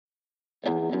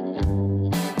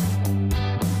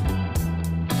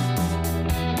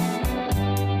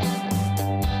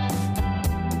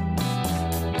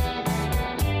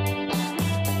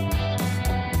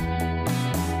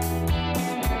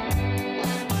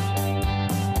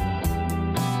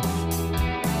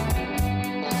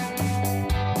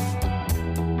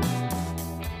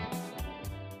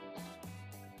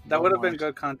That Go would have been Mars.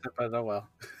 good content, but oh well.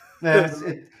 Yeah,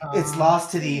 it's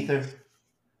lost to the ether.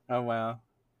 Oh well.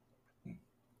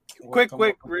 Quick, Welcome,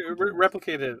 quick, welcome to Mars.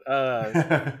 replicate it.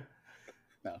 No.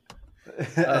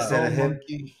 Instead Go of him,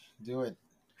 monkey, do it.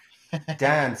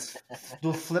 dance, do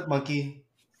a flip monkey.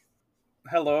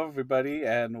 Hello, everybody,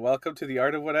 and welcome to the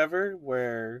Art of Whatever,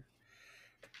 where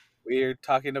we're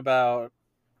talking about.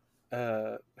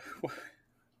 Uh, what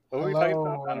were we talking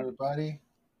about? Hello, I everybody.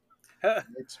 don't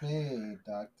It's me,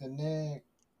 Dr. Nick.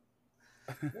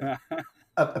 know.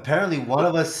 Apparently, one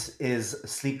of us is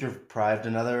sleep deprived,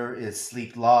 another is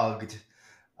sleep logged,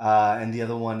 and the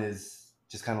other one is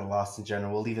just kind of lost in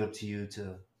general. We'll leave it up to you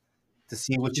to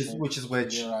see which is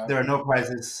which. Figure out. There are no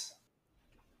prizes.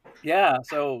 Yeah.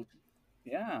 So,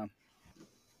 yeah.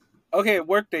 Okay.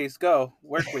 Work days go.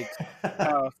 Work weeks.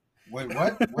 Wait,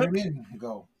 what? What do you mean,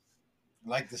 go?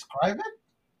 Like, describe it?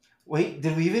 Wait,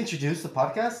 did we even introduce the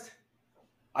podcast?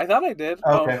 I thought I did.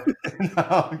 Okay. Oh,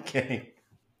 No, okay.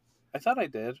 I thought I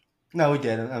did. No, we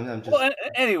didn't. I'm just Well,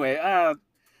 anyway.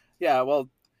 Yeah. Well,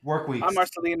 work weeks. I'm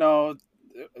Marcelino.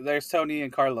 There's Tony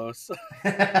and Carlos.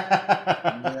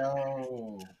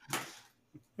 Yo.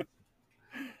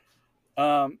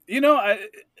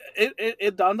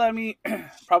 It dawned on me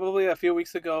probably a few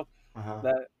weeks ago Uh-huh.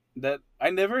 that I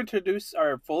never introduced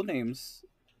our full names,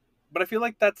 but I feel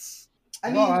like that's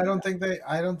I Well, mean, I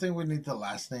don't think we need the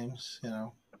last names,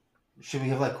 should we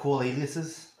have like cool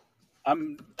aliases?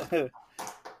 I'm.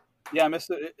 Yeah,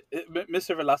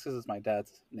 Mr. Velasquez is my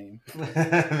dad's name.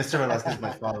 Mr. Velasquez is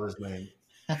my father's name.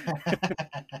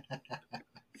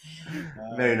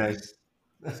 Very nice.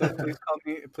 So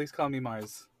please call me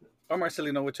Mars or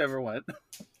Marcelino, whichever one.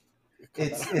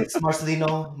 It's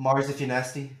Marcelino Mars if you're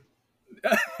nasty.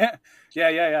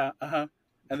 Yeah. Uh-huh.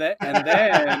 And then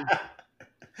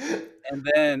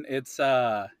it's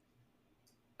What?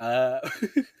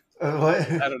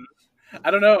 I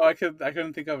don't know. I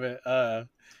couldn't think of it. I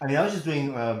mean, I was just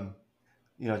doing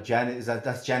Janet.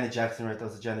 That's Janet Jackson, right? That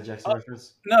was a Janet Jackson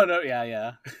reference. No,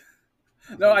 yeah.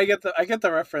 No, I get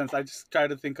the reference. I just try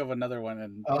to think of another one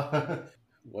and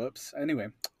whoops. Anyway,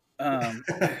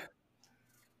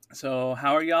 so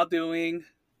how are y'all doing?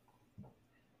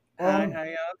 Hi, how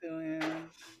y'all doing?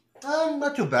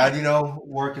 Not too bad.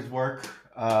 Work is work.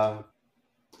 I'm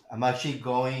actually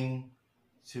going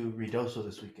to Ruidoso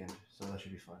this weekend, so that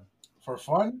should be fun. For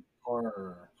fun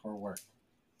or for work?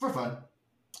 For fun.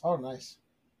 Oh, nice.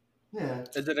 Yeah.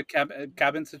 Is it a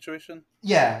cabin situation?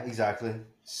 Yeah, exactly.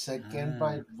 Second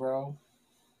bite, bro.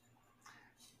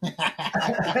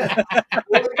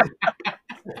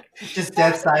 Just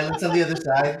dead silence on the other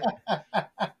side.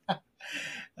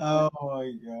 Oh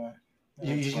my god.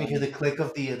 You're just gonna hear the click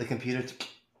of the computer.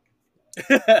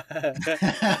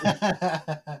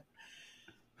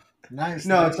 Nice.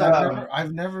 No, nice. it's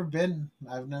I've never been.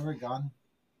 I've never gone.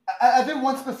 I've been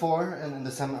once before, and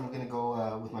this time I'm gonna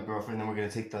go with my girlfriend, and we're gonna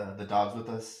take the dogs with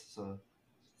us. So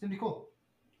it's gonna be cool.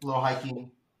 A little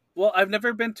hiking. Well, I've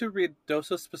never been to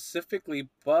Ruidoso specifically,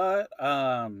 but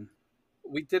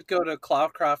we did go to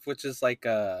Clawcroft, which is like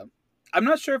I'm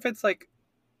not sure if it's like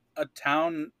a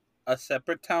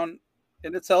separate town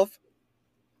in itself,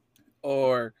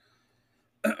 or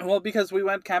well, because we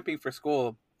went camping for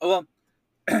school. Well,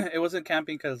 it wasn't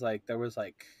camping because like there was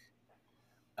like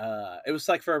it was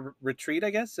like for a retreat, I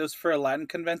guess. It was for a Latin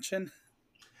convention.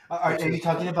 Are you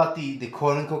talking about the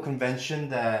quote unquote convention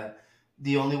that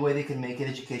the only way they could make it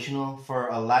educational for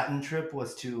a Latin trip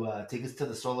was to take us to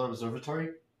the Solar Observatory?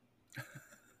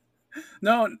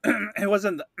 No, it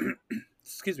wasn't.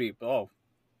 Excuse me. Oh,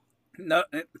 no.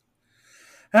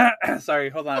 Sorry,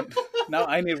 hold on. No,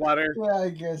 I need water. Yeah, I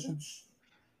guess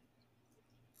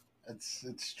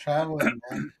it's traveling,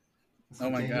 man. Oh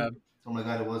my god. Oh my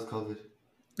god! It was COVID.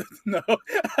 No.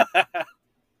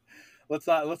 Let's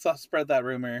not spread that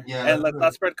rumor. Yeah, And let's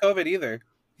not spread COVID either.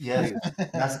 Yes.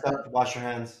 Mask up. Wash your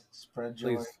hands. Spread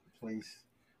joy, Please. please.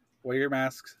 Wear your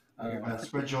masks.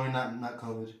 Spread joy, not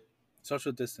COVID.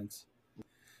 Social distance.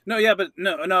 No, yeah, but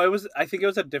no. It was. I think it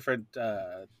was a different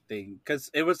thing because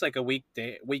it was like a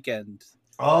weekend.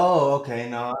 Oh, okay.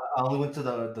 No, I only went to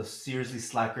the seriously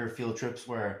slacker field trips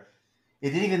where it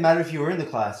didn't even matter if you were in the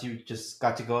class. You just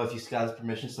got to go if you got his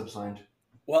permission slip signed.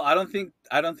 Well, I don't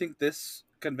think this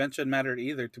convention mattered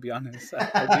either. To be honest,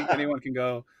 I think anyone can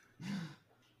go.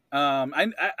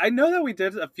 I know that we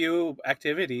did a few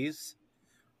activities,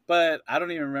 but I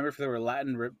don't even remember if they were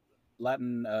Latin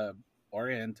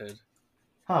oriented.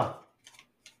 Huh.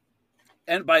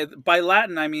 And by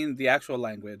Latin, I mean the actual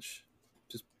language.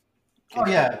 Just Oh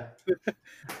yeah.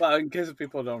 well, in case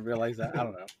people don't realize that, I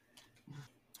don't know.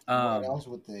 What else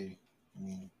would they? I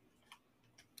mean,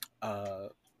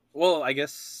 well, I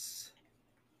guess.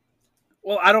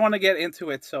 Well, I don't want to get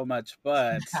into it so much,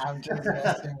 but I'm just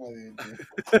messing with you,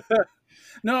 dude.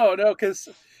 no, because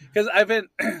I've been,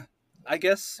 I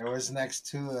guess, It was next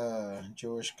to the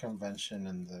Jewish convention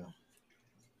and the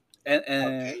and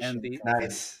Caucasian the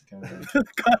Nice. convention.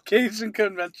 Caucasian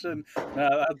convention.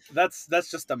 No, that's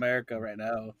just America right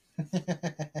now.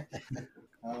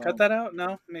 Cut um, that out?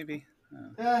 No, maybe.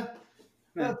 Yeah.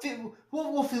 Eh,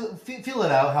 We'll feel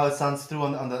it out how it sounds through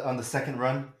on the second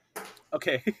run.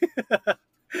 okay,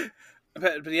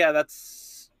 but yeah,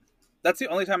 that's the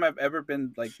only time I've ever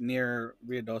been like near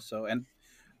Riodoso. And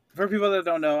for people that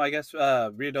don't know, I guess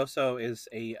Riodoso is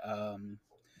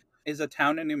a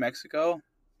town in New Mexico.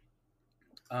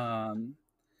 Um,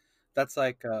 that's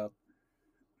like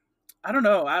I don't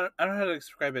know. I don't know how to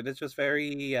describe it. It's just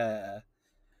very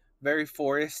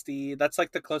foresty. That's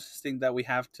like the closest thing that we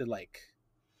have to like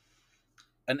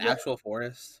an Yeah, actual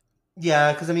forest.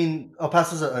 yeah, because I mean, El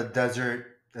Paso's a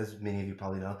desert, as many of you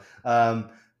probably know.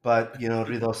 But you know,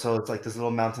 Ruidoso, it's like this little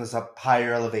mountainous up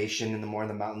higher elevation in the more in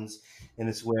the mountains, and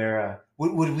it's where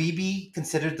would we be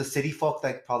considered the city folk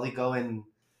that probably go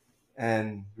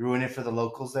and ruin it for the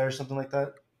locals there or something like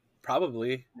that?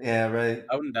 Probably, Yeah, right.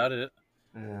 I wouldn't doubt it.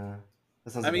 Yeah,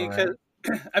 that sounds I about mean,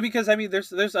 because right.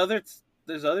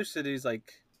 there's other cities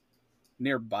like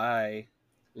nearby,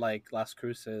 like Las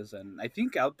Cruces and I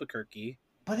think Albuquerque.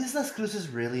 But is Las Cruces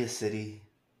really a city?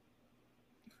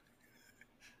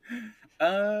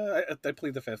 I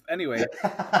plead the fifth. Anyway,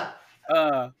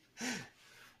 uh,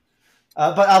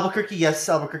 But Albuquerque, yes,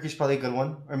 Albuquerque's probably a good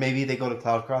one. Or maybe they go to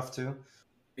Cloudcroft too.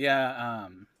 yeah.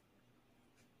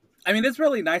 I mean, it's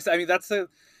really nice. I mean, that's the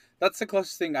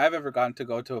closest thing I've ever gotten to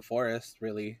go to a forest,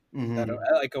 really, that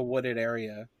Hmm. like a wooded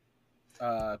area.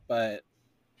 But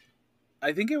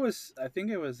I think it was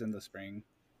in the spring,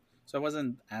 so it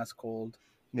wasn't as cold.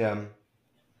 Yeah.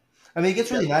 I mean, it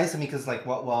gets Yeah, really nice. I mean, because like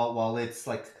while it's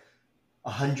like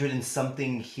 100 and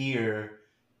something here,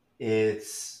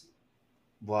 it's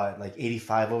what like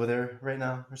 85 over there right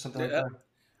now or something like yeah,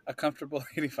 a comfortable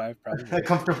 85 that. A probably.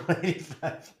 comfortable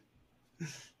 85.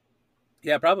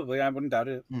 Yeah, probably. I wouldn't doubt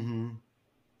it. Hmm.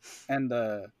 And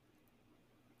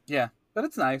yeah, but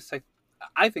it's nice.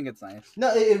 I think it's nice.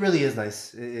 No, it really is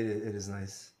nice. It is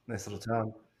nice. Nice little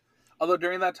town. Although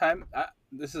during that time,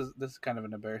 this is kind of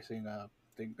an embarrassing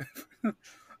thing,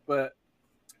 but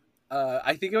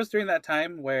I think it was during that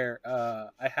time where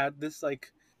I had this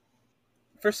like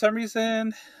for some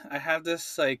reason I have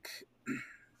this like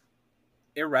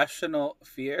irrational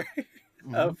fear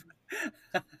Hmm. of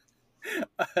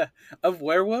of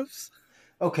werewolves.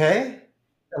 Okay,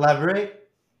 elaborate.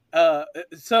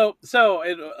 So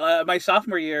in my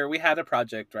sophomore year, we had a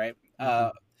project, right? Hmm.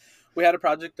 We had a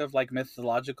project of like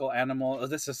mythological animal.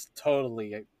 This is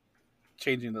totally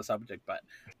changing the subject, but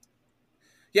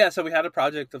yeah. So we had a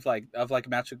project of like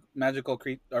magical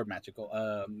or magical.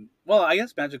 Well, I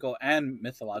guess magical and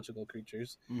mythological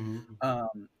creatures. Hmm.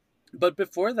 Um, but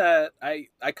before that, I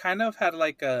kind of had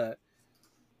like a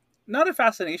not a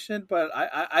fascination, but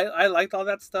I liked all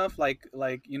that stuff, like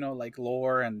you know like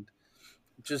lore and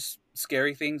just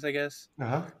scary things, I guess.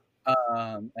 Uh-huh.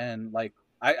 And like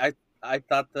I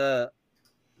thought the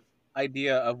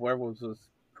idea of werewolves was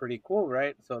pretty cool,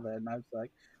 right? So then I was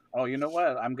like, oh, you know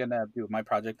what? I'm gonna do my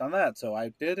project on that. So I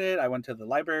did it. I went to the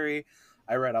library.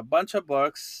 I read a bunch of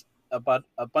books about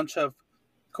a bunch of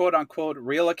quote unquote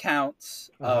real accounts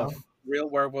Uh-huh. of real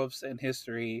werewolves in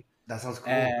history. That sounds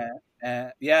cool.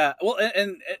 And yeah, well,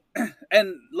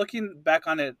 and looking back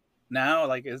on it now,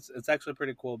 like it's actually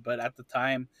pretty cool. But at the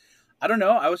time, I don't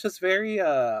know. I was just very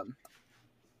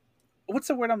what's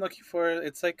the word I'm looking for?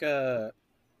 It's like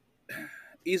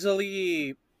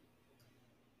easily.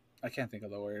 I can't think of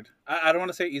the word. I don't want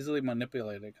to say easily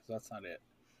manipulated because that's not it.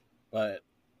 But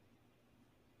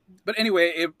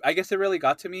anyway, I guess it really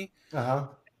got to me. Uh-huh.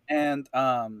 And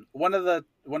one of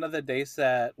the days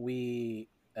that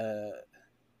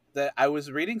that I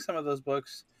was reading some of those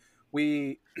books,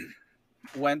 we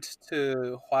went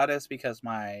to Juarez because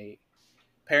my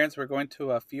parents were going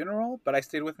to a funeral, but I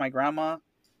stayed with my grandma,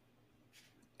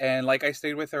 and like I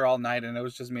stayed with her all night, and it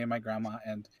was just me and my grandma.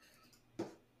 And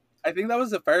I think that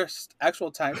was the first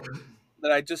actual time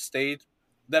that I just stayed,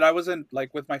 that I wasn't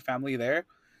like with my family there.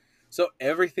 So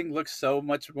everything looks so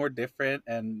much more different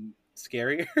and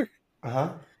scarier.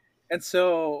 Uh-huh. And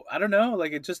so I don't know,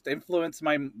 like it just influenced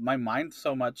my mind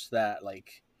so much that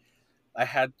like I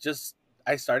had just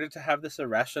I started to have this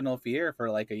irrational fear for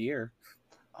like a year.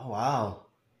 Oh wow.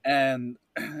 And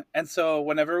and so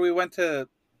whenever we went to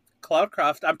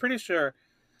Cloudcroft, I'm pretty sure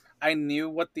I knew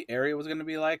what the area was going to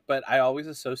be like, but I always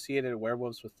associated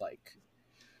werewolves with like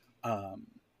um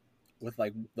with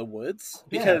like the woods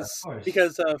Yeah, of course.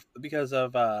 because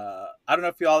of I don't know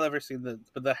if you all ever seen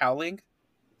the Howling.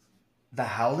 The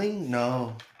Howling?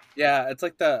 No. Yeah, it's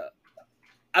like the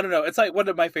I don't know. It's like one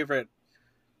of my favorite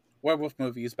werewolf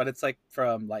movies, but it's like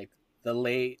from like the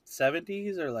late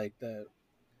 70s or like the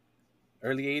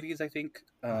early 80s, I think.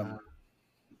 Uh,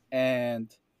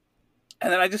 And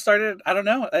and then I just started. I don't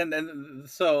know, and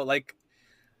so like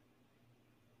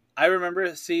I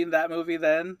remember seeing that movie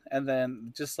then, and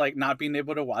then just like not being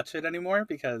able to watch it anymore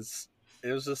because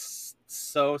it was just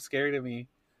so scary to me.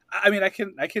 I mean, I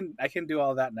can do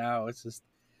all that now. It's just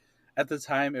at the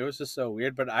time it was just so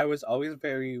weird, but I was always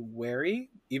very wary,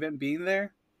 even being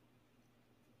there.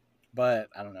 But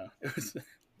I don't know.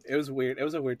 It was weird. It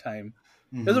was a weird time.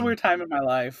 It was a mhm. weird time in my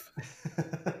life.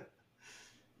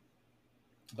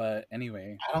 But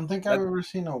anyway, I don't think I've that ever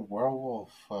seen a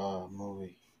werewolf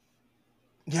movie.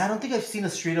 Yeah, I don't think I've seen a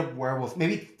straight up werewolf.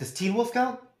 Maybe does Teen Wolf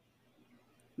count?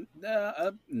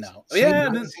 no, See, yeah.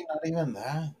 not, see, not even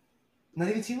that. Not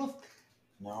even Teen Wolf.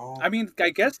 No. I mean, I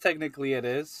guess technically it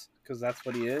is because that's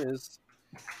what he is.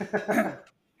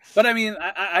 But I mean,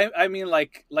 I mean,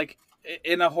 like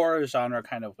in a horror genre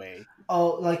kind of way.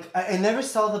 Oh, like I never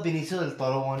saw the Benicio del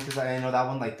Toro one because I know that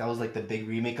one like that was like the big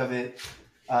remake of it.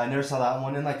 I never saw that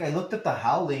one, and like I looked at the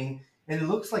Howling, and it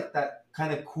looks like that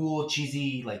kind of cool,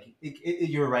 cheesy. Like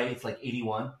you're right, it's like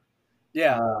 81.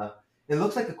 Yeah, Uh, it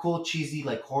looks like a cool, cheesy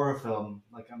like horror film.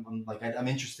 Like I'm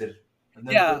interested. And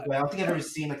then, yeah, but I don't think I've ever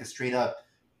seen like a straight up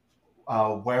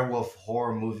werewolf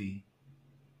horror movie.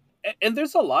 and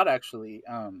there's a lot actually.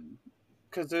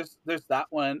 Because there's that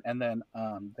one, and then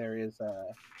there is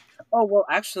oh well,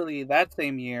 actually that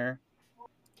same year,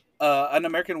 an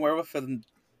American Werewolf in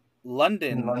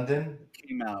In London London.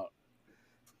 came out.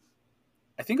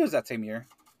 I think it was that same year.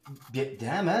 Yeah,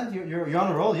 damn man, you're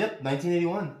on a roll. Yep,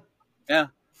 1981.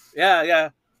 Yeah, yeah.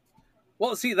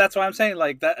 Well, see, that's why I'm saying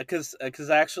like that because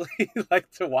I actually like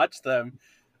to watch them.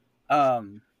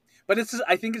 Um, but it's just,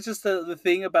 I think it's just the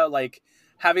thing about like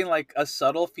having like a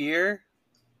subtle fear,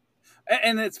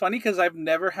 and it's funny because I've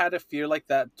never had a fear like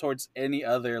that towards any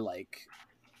other like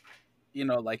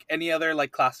like any other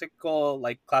like classic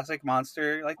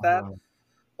monster like that, Uh,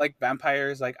 like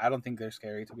vampires. Like I don't think they're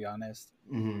scary to be honest.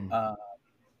 mhm. Uh,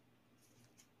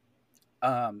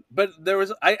 but there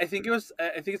was I think it was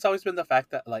I think it's always been the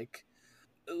fact that like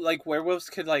werewolves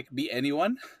could like be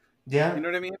anyone. You Yeah. know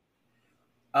what I mean?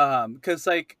 Because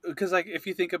like if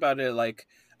you think about it, like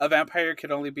a vampire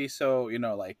can only be so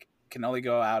like can only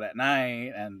go out at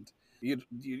night, and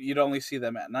you'd only see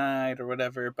them at night or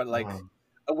whatever. But like Um,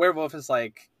 a werewolf is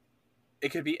like it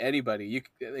could be anybody.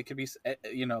 It could be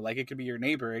like it could be your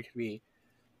neighbor. It could be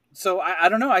so I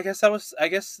don't know. I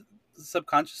guess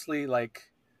subconsciously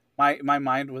like my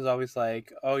mind was always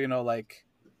like oh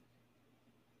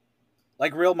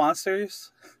like real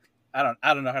monsters. I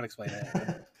don't know how to explain it,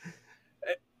 but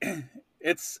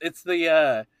it's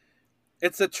the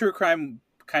it's a true crime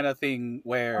kind of thing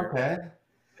okay.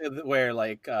 where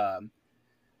like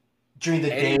During the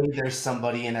day, any there's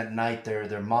somebody, and at night,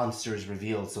 their monster is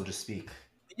revealed, so to speak.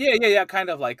 yeah kind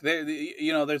of like there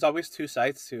there's always two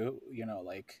sides to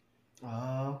like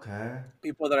Oh, okay.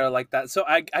 people that are like that. So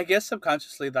I guess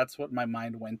subconsciously that's what my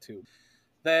mind went to.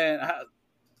 Then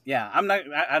yeah, I'm not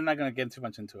gonna get too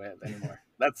much into it anymore.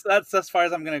 That's as far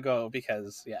as I'm gonna go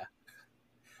because yeah.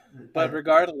 But I,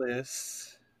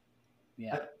 regardless,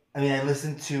 I, yeah, I mean, I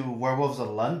listened to Werewolves of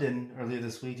London earlier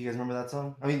this week. Do you guys remember that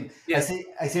song? I mean, yeah,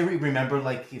 I say remember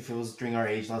like if it was during our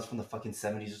age, not it's from the fucking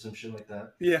 70s or some shit like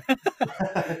that. yeah.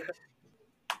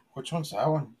 Which one's that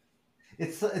one?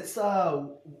 It's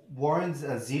Warren's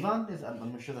Zevon.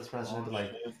 I'm not sure that's pronounced right, Oh but like,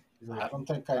 shit. he's I like don't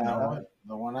think I know it.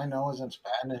 The one I know is in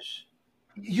Spanish.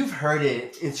 you've heard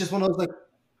it. It's just one of those like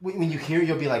when you hear it,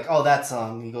 you'll be like, oh, that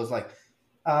song. He goes like,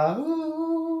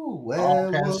 Oh,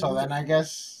 okay, so werewolf. then I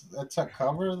guess that's a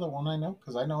cover, the one I know,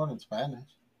 because I know it in Spanish.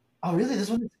 Oh, really? This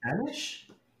one in Spanish?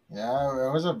 Yeah,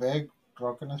 it was a big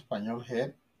rock en español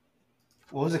hit.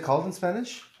 What was it called in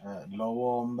Spanish?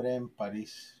 Lobo Hombre en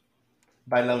París.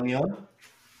 By La Unión?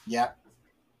 Yeah,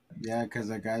 yeah, because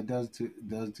the guy does do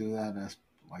that as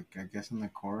like I guess in the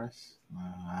chorus.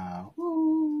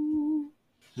 Woo,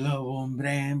 Lobo Hombre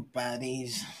en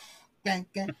París.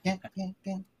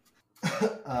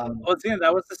 um, Oh, damn,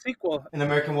 that was the sequel. an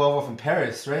American Werewolf in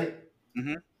Paris, right?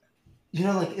 Hmm. You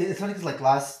know, like it's funny because like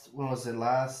when was it?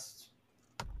 Last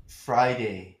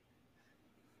Friday.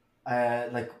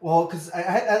 Like well, because I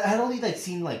had only like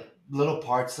seen like little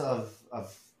parts of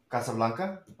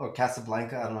Casablanca or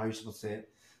Casablanca. I don't know how you're supposed to say it.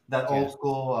 That Yeah, old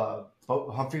school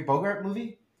Humphrey Bogart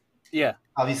movie. yeah,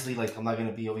 Obviously, like I'm not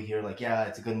gonna be over here like yeah,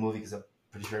 it's a good movie because I'm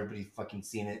pretty sure everybody fucking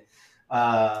seen it.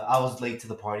 I was late to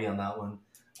the party on that one.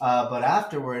 But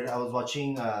afterward, I was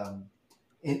watching an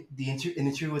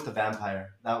interview with the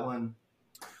vampire. That one,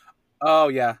 Oh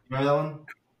yeah, remember that one?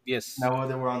 yes, Now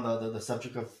they were on the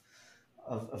subject of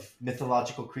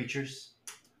mythological creatures.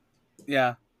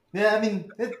 yeah. Yeah, I mean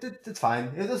it's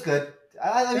fine. It was good.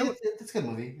 I It mean was, it's a good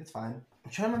movie. It's fine.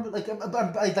 I'm trying to remember. Like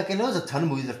I know there's a ton of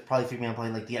movies that probably freaked me out.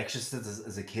 Probably like The Exorcist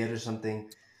as a kid or something.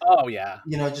 oh yeah.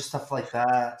 You know, just stuff like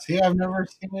that. See, I've never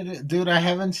seen it, dude. I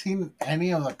haven't seen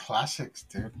any of the classics,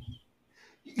 dude.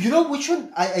 You know which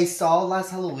one I saw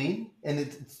last Halloween and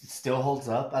it still holds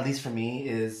up, at least for me,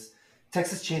 is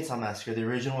Texas Chainsaw Massacre, the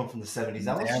original one from the 70s.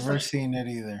 That one's just Never like seen it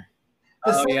either.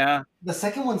 the, Oh sec- yeah. the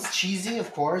second one's cheesy,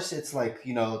 of course. It's like,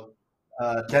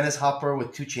 Dennis Hopper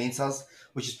with two chainsaws,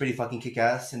 which is pretty fucking kick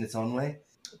ass in its own way.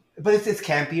 But it's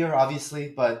campier,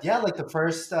 obviously. But yeah, like the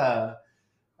first uh,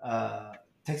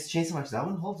 Texas Chainsaw Massacre, that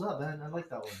one holds up, man. I like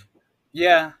that one.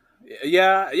 Yeah,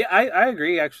 yeah. I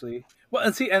agree actually. Well,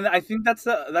 and see, and I think that's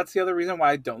the other reason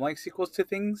why I don't like sequels to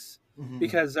things Hmm.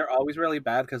 because they're always really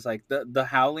bad. Because like the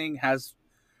Howling has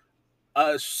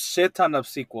a shit ton of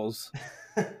sequels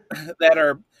that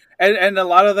are, and a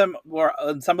lot of them were,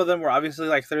 and some of them were obviously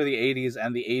like through the '80s,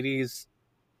 and the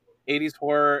 '80s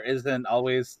horror isn't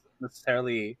always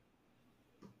necessarily,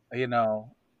 you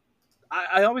know.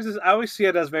 I always see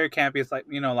it as very campy. It's like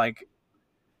like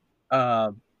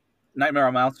uh, Nightmare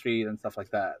on Elm Street and stuff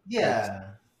like that. Like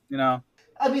Yeah. you know.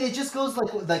 I mean, it just goes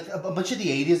like a bunch of the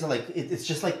 '80s are like it's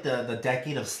just like the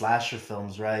decade of slasher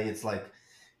films, right? It's like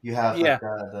you have like Yeah.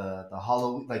 the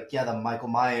Halloween, like yeah, the Michael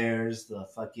Myers, the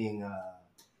fucking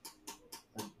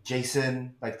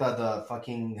Jason, like the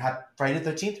fucking Friday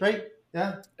the 13th, right?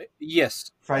 Yeah,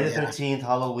 Yes. Friday the Yeah, 13th,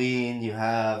 Halloween. You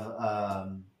have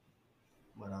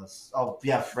what else? Oh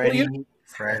yeah, Well, Freddy.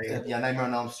 Freddy. Yeah, Nightmare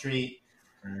on Elm Street.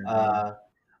 Freddy. Uh,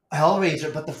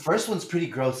 Hellraiser, but the first one's pretty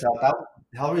gross out. That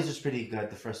Hellraiser's pretty good.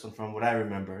 The first one, from what I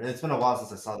remember, it's been a while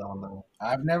since I saw that one though.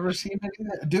 I've never seen it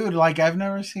either. Dude. Like I've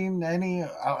never seen any.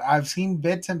 I've seen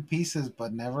bits and pieces,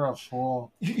 but never a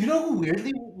full You know who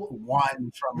weirdly,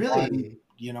 one from one. really,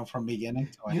 From beginning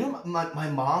to you end. know, my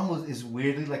mom is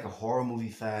weirdly like a horror movie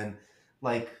fan.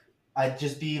 Like I'd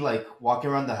just be like walking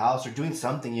around the house or doing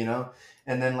something,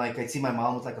 and then like I'd see my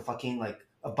mom with like a fucking like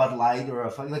a Bud Light or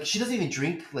a fucking like she doesn't even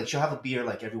drink. Like she'll have a beer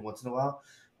like every once in a while,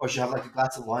 or she'll have like a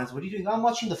glass of wine. So what are you doing? I'm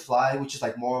watching The Fly, which is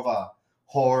like more of a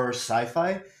horror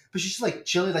sci-fi. But she's just like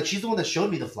chilling. Like she's the one that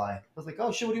showed me The Fly. I was like,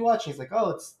 oh shit, what are you watching? It's like,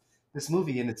 oh, it's this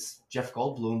movie, and it's Jeff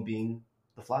Goldblum being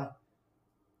The Fly.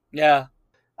 Yeah.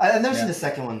 I've never seen Yeah. the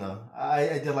second one though.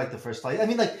 I did like the first Fly. I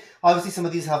mean, like obviously some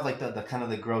of these have like the kind of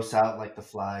the gross out, like the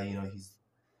Fly. He's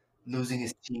losing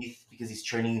his teeth because he's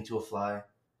turning into a fly.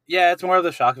 Yeah, it's more of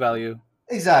the shock value.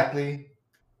 Exactly.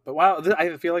 But wow,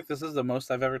 I feel like this is the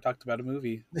most I've ever talked about a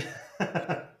movie.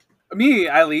 Me,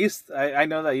 at least. I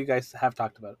know that you guys have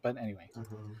talked about it, but anyway.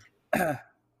 Mhm.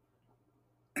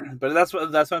 But that's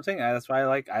what I'm saying. That's why I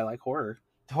like horror.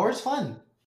 Horror's fun.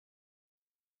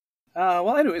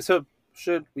 Well, anyway, so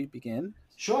should we begin?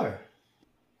 Sure.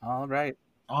 All right.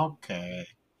 Okay.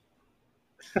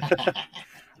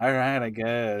 All right, I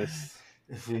guess.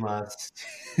 If we must.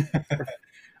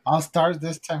 I'll start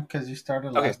this time because you started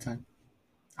Okay. last time.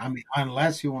 I mean,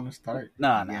 unless you want to start.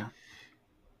 Nah, Yeah. nah.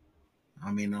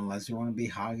 I mean, unless you want to be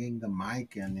hogging the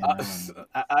mic and and Because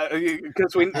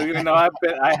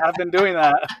I have been doing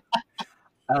that.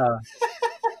 Uh,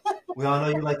 We all know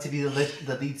you like to be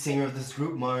the lead singer of this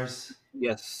group, Mars.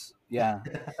 yes. Yeah.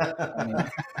 I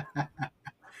mean,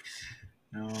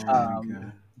 oh my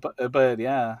um, god. but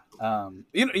yeah.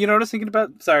 You know what I was thinking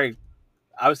about? Sorry,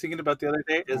 I was thinking about the other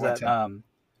day is What's that up?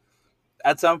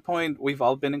 at some point we've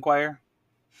all been in choir.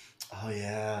 Oh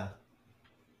yeah.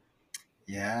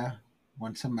 Yeah,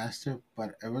 one semester,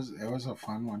 but it was a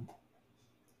fun one.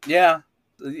 Yeah,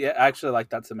 yeah. I actually like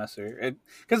that semester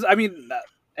because I mean,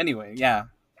 anyway, yeah.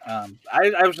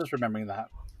 I was just remembering that.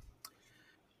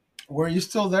 Were you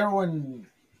still there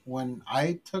when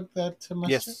I took that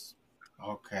semester? Yes.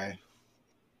 Okay,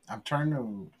 I'm trying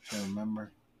to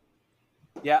remember.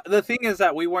 Yeah. The thing is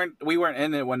that we weren't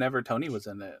in it whenever Tony was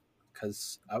in it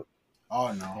because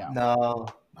Oh no, yeah. No.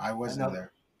 I wasn't No.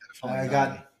 there. I Definitely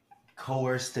not me. got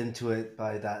coerced into it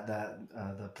by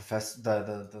the professor,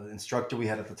 the instructor we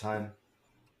had at the time.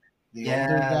 The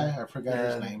older Yeah, guy, I forgot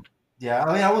his yeah, name. yeah.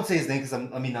 I mean, I won't say his name because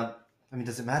I mean,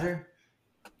 does it matter?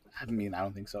 I mean, I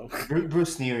don't think so.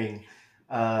 Bruce Nearing,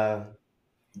 uh, by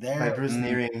There, Bruce Mm.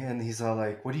 Nearing, and he's all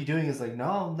like, "What are you doing?" He's like,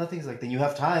 "No, nothing." He's like, "Then you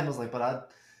have time." I was like,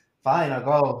 Fine, I'll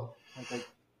go."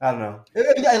 I don't know.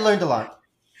 I mean, I learned a lot.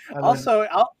 I learned.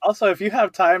 Also, if you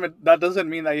have time, that doesn't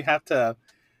mean that you have to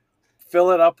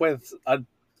fill it up with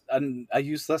a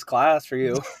useless class for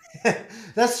you.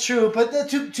 That's true, but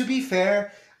to be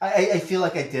fair, I feel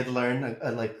like I did learn.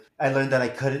 Like I learned that I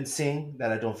couldn't sing,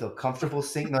 that I don't feel comfortable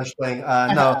singing. No, just playing.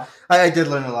 No, I did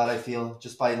learn a lot. I feel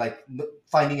just by like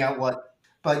finding out what.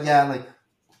 But yeah, like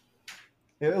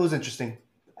it was interesting.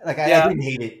 Like I Yeah, didn't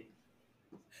hate it.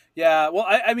 yeah. Well,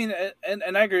 I mean,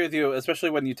 and I agree with you, especially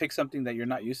when you take something that you're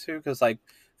not used to, because like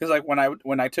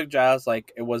when I took jazz,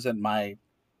 like it wasn't my,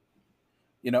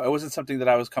 it wasn't something that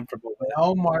I was comfortable with.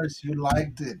 No, Mars, you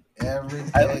liked it every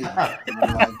day. You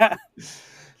liked I, it.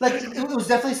 Like it was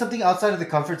definitely something outside of the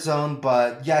comfort zone,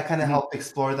 but yeah, kind of Mhm. helped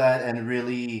explore that and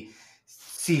really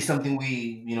see something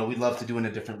we love to do in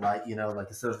a different light. Like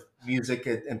instead of music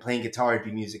and playing guitar, it'd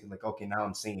be music and like okay, now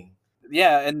I'm singing.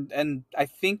 Yeah, and I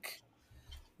think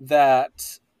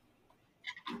that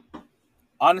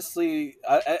honestly,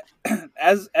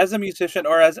 as a musician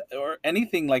or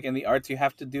anything like in the arts, you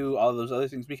have to do all those other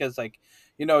things because like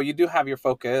you do have your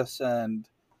focus and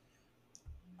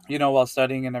while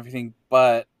studying and everything,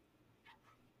 but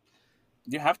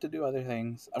you have to do other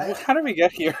things. I, How did we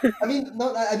get here? I mean,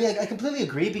 no, I mean, I completely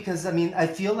agree because I mean, I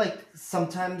feel like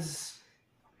sometimes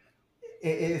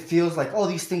it feels like oh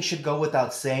these things should go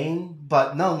without saying,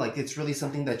 but no, like it's really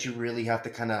something that you really have to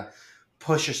kind of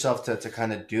push yourself to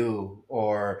kind of do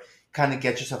or kind of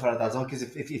get yourself out of that zone because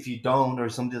if you don't or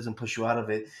somebody doesn't push you out of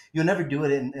it you'll never do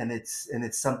it and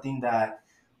it's something that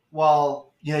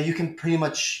well you can pretty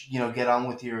much get on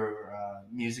with your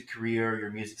music career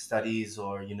your music studies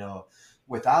or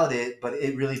without it but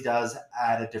it really does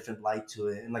add a different light to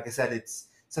it and like I said it's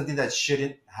something that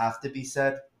shouldn't have to be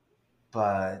said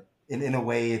but in a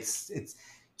way it's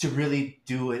to really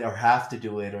do it or have to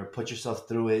do it or put yourself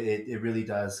through it really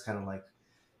does kind of like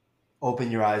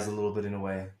open your eyes a little bit in a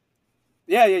way.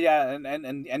 Yeah, yeah, yeah,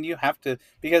 and you have to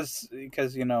because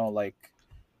like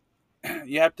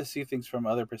you have to see things from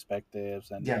other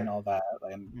perspectives and Yeah. all that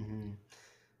Hmm.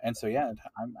 and so yeah,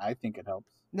 I think it helps.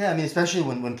 Yeah, I mean especially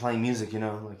when playing music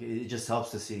like it just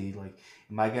helps to see like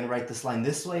am I going to write this line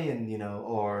this way and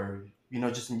or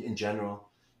just in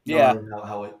general Yeah. knowing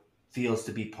how it feels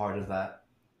to be part of that.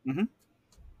 Hmm.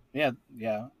 Yeah,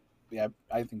 yeah, yeah.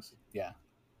 I think so. Yeah,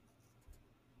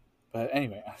 but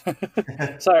anyway,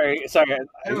 sorry,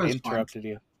 I It was fun. interrupted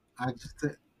you.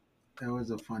 It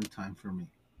was a fun time for me.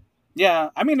 Yeah,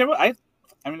 I mean, I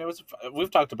mean, it was.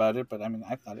 We've talked about it, but I mean,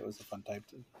 I thought it was a fun time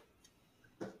too.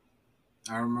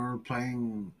 I remember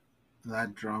playing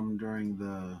that drum during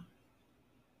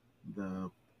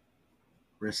the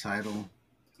recital.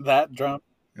 That drum.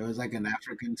 It was like an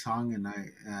African song, and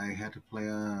I had to play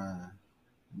a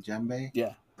djembe,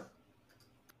 Yeah,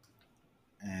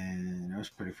 and it was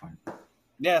pretty fun.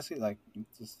 yeah. See, like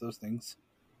just those things.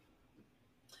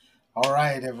 All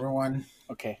right, everyone,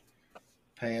 Okay.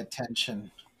 pay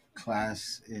attention.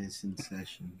 Class is in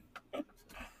session.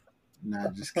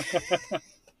 Not just kidding.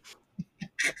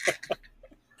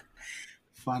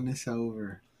 Fun is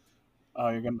over. Oh,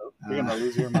 you're Uh, gonna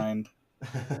lose your mind.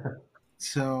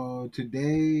 so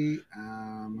today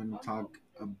I'm going to talk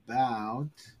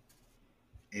about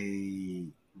a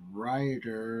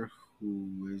writer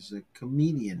who is a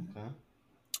comedian. Okay.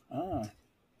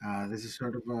 Ah. This is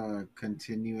sort of a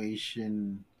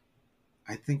continuation.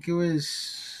 I think it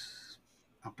was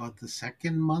about the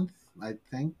second month, I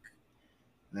think,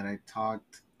 that I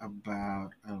talked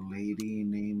about a lady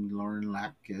named Lauren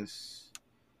Lapkus.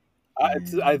 And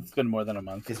It's been more than a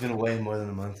month. It's been way more than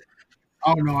a month.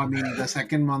 oh no, I mean the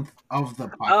second month of the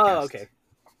Oh, podcast. okay.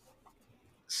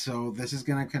 So this is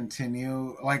gonna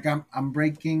continue. Like I'm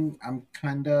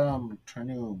kind of trying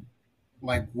to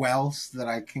like wells that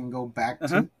I can go back Uh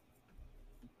huh. to.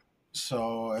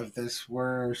 So if this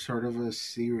were sort of a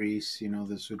series,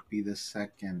 this would be the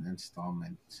second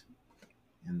installment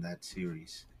in that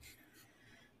series.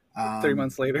 3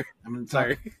 months later. I'm gonna talk.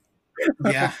 Sorry.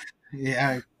 Yeah,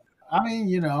 yeah. I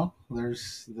mean,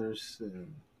 there's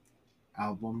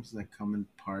albums that come in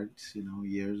parts,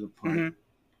 years apart. Hmm.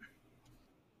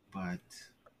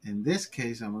 But in this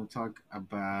case, I'm gonna talk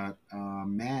about a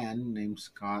man named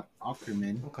Scott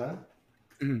Aukerman. Okay.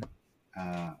 Hmm.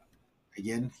 Uh,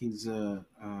 Again, he's a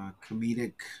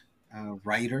comedic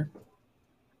writer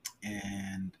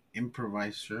and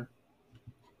improviser.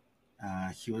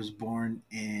 He was born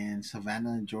in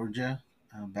Savannah, Georgia,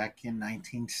 back in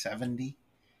 1970,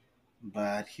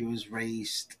 but he was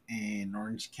raised in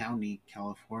Orange County,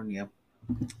 California.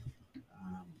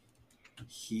 Um,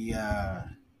 he,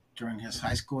 during his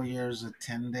high school years,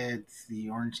 attended the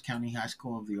Orange County High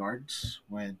School of the Arts,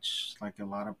 which, like a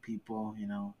lot of people,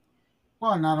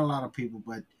 well, not a lot of people,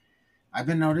 but I've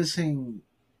been noticing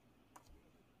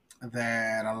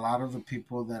that a lot of the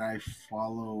people that I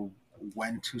follow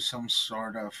went to some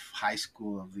sort of high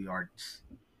school of the arts,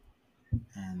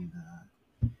 and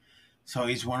so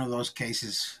he's one of those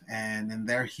cases. And in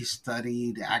there, he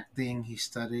studied acting, he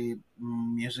studied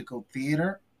musical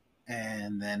theater,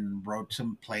 and then wrote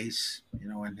some plays,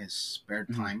 in his spare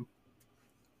Mhm. time.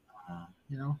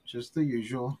 Just the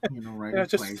usual, Yeah, writing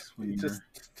just plays when just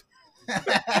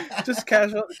you're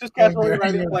just when casually you're in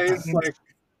writing your plays. teens. Like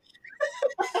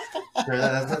Sure,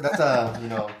 that's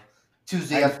a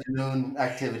Tuesday I afternoon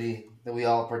activity that we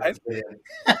all I, participate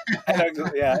I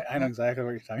know, yeah, I know exactly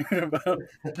what you're talking about.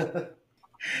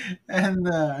 in.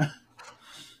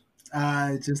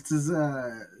 and just as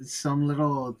some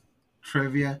little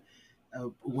trivia,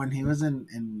 when he was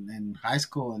in high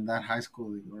school, in that high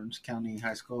school, the Orange County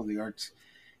High School of the Arts,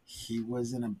 he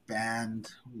was in a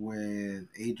band with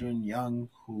Adrian Young,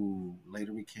 who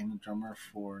later became a drummer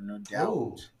for No Oh,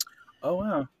 Doubt. Oh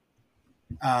wow,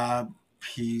 Uh,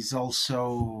 he's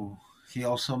also he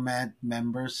also met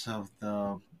members of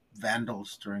the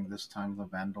Vandals during this time. The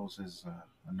Vandals is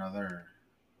another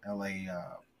LA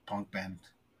punk band.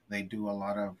 They do a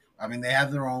lot of. I mean, they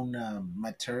have their own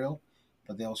material,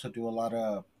 but they also do a lot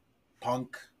of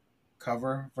punk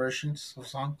cover versions of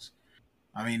songs.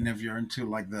 I mean, if you're into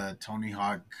like the Tony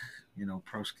Hawk,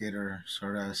 Pro Skater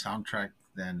sort of soundtrack,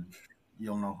 then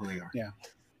you'll know who they are. yeah.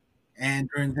 And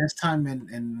during this time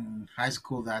in high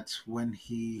school, that's when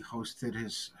he hosted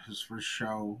his first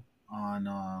show on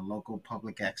a local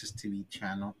public access TV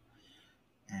channel,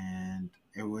 and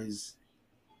it was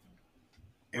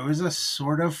a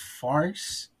sort of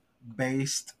farce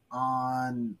based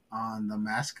on the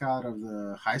mascot of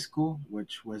the high school,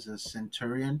 which was a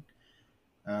centurion.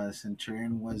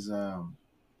 Centurion was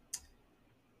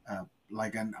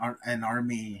like an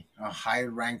army, a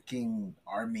high-ranking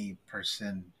army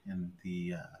person in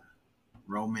the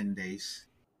Roman days.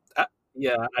 Uh,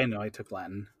 yeah, I know. I took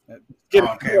Latin. Just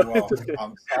Okay, well, kidding.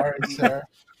 I'm sorry, sir.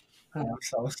 I'm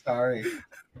so sorry.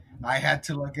 I had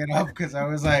to look it up because I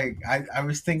was like, I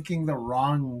was thinking the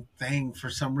wrong thing. For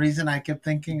some reason, I kept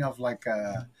thinking of like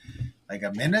a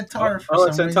Oh, minotaur for oh, a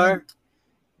some reason. centaur?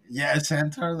 Yeah,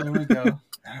 centaur. There we go.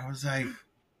 And I was like,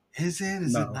 is it?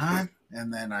 Is it No. not?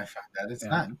 And then I found out it's Yeah.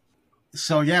 not.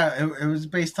 So yeah, it was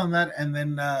based on that. And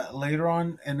then later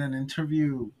on in an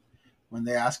interview, when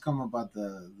they asked him about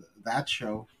that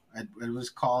show, it was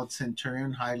called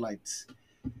Centurion Highlights,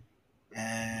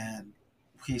 and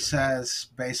he says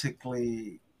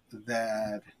basically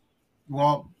that,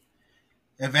 well,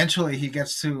 eventually he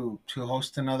gets to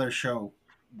host another show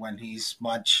when he's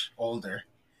much older,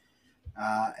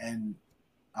 and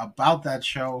about that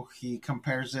show he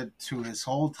compares it to his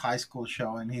old high school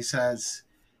show, and he says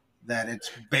that it's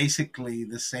basically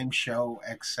the same show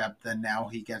except that now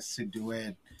he gets to do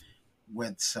it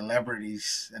with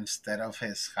celebrities instead of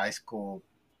his high school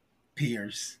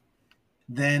peers.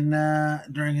 Then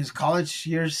during his college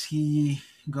years, he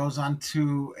goes on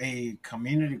to a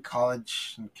community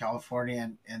college in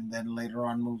California, and then later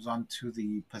on moves on to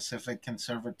the Pacific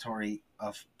Conservatory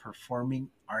of Performing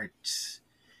Arts.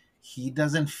 He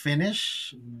doesn't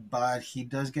finish, but he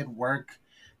does get work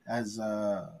as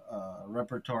a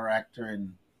repertoire actor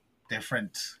in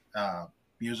different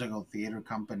musical theater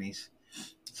companies.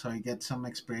 So he gets some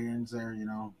experience there,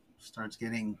 starts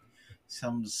getting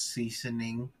some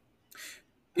seasoning.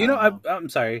 Uh, I'm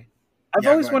sorry. I've yeah,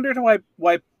 go always ahead. wondered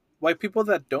why people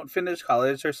that don't finish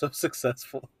college are so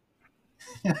successful.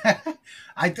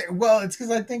 I think, well, it's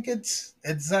because I think it's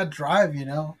that drive,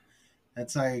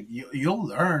 It's like you'll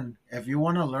learn if you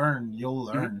want to learn, you'll Hmm.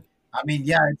 learn. I mean,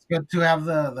 yeah, it's good to have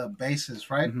the basis,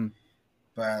 right? Hmm.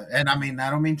 But and I mean, I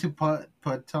don't mean to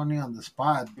put Tony on the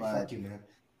spot, but fuck you, man.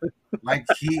 like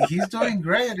he's doing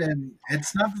great, and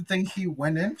it's not the thing he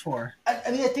went in for.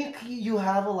 I mean, I think you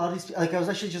have a lot of these. Like, I was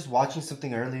actually just watching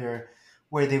something earlier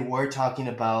where they were talking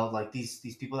about like these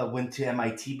people that went to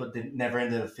MIT but they never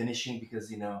ended up finishing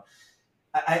because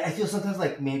I feel sometimes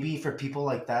like maybe for people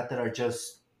like that are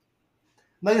just,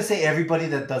 I'm not gonna say everybody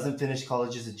that doesn't finish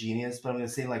college is a genius, but I'm gonna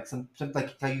say like some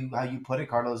like how you put it,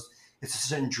 Carlos. It's a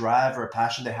certain drive or a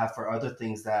passion they have for other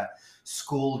things that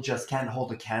school just can't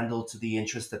hold a candle to the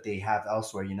interest that they have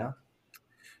elsewhere. You know.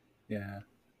 Yeah.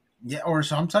 Yeah, or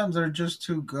sometimes they're just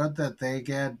too good that they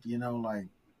get, like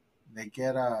they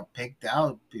get picked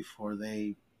out before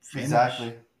they finish.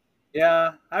 Exactly.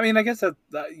 Yeah. I mean,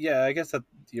 yeah, I guess that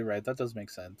you're right. That does make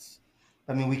sense.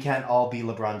 I mean, we can't all be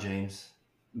LeBron James.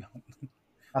 No.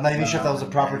 I'm not even sure if that was a No,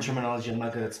 proper man. terminology. I'm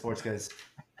not good at sports, guys.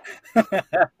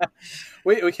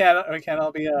 We can't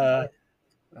all be Uh,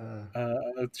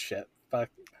 shit. Fuck.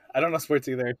 I don't know sports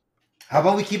either. How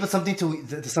about we keep it something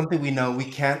to something we know? Oh We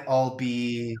my can't all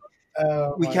be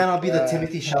the god.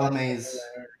 Timothy Chalamets.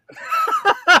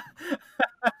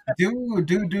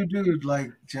 dude,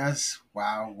 like just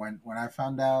wow. When I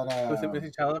found out Was it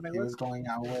Missy Chalamet he was? was going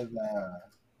out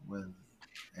with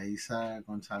Asa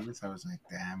Gonzalez, I was like,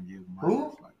 damn you,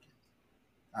 Who?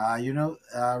 motherfucker.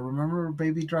 Remember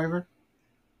Baby Driver?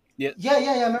 Yeah. Yeah,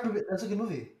 yeah, yeah. I remember that's a good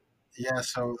movie. Yeah,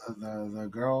 so the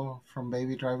girl from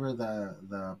Baby Driver,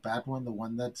 the bad one, the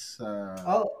one that's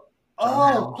Oh, John oh,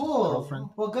 Hamm's girlfriend.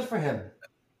 cool. Well, good for him.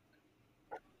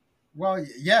 Well,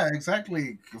 yeah,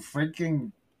 exactly.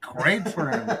 Freaking great for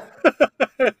him.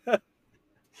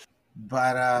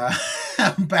 But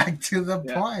back to the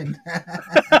Yeah. point.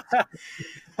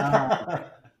 uh,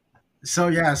 so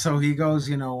yeah, so he goes,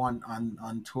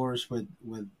 on tours with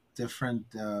different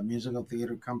musical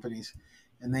theater companies,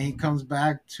 and then he comes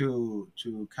back to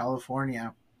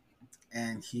California,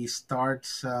 and he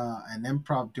starts an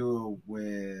improv duo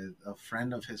with a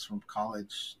friend of his from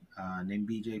college named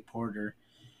BJ Porter,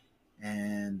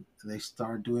 and they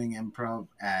start doing improv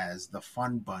as the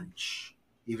Fun Bunch,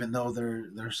 even though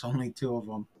there's only two of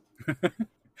them.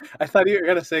 I thought you were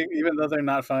gonna say even though they're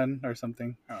not fun or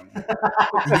something. I don't know.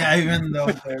 Yeah, even though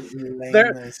they're lame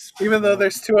They're as even though fuck.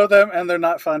 there's two of them and they're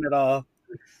not fun at all.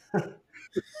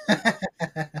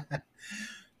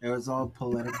 It was all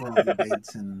political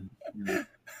debates and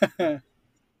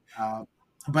uh,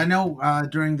 but no,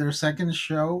 during their second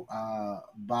show,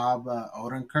 Bob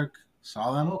Odenkirk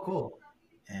saw them. Oh, cool.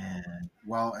 And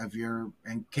well, if you're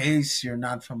in case you're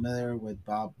not familiar with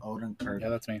Bob Odenkirk, Yeah,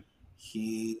 that's me.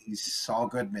 he's Saul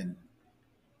Goodman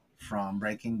from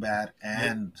Breaking Bad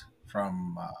Yep. and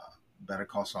from Better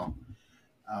Call Saul.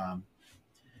 Um,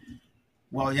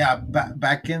 well, yeah,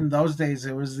 back in those days,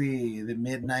 it was the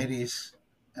mid '90s.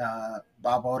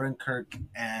 Bob Odenkirk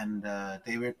and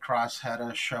David Cross had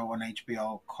a show on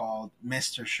HBO called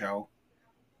Mr. Show,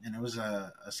 and it was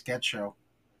a sketch show.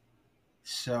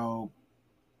 So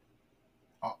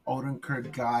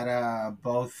Odenkirk got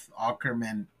both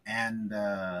Aukerman and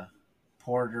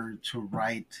Porter to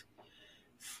write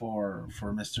for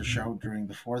Mr. Show during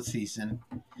the fourth season,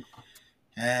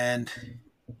 and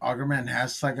Augerman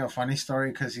has like a funny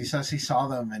story because he says he saw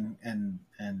them and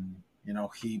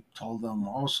he told them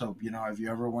also, if you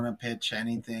ever want to pitch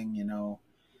anything,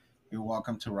 you're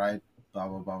welcome to write blah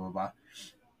blah blah blah blah.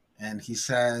 And he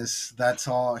says that's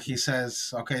all. He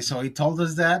says okay, so he told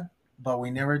us that, but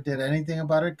we never did anything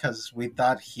about it because we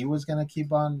thought he was gonna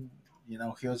keep on.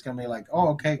 He was gonna be like, oh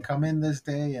okay, come in this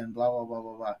day and blah blah blah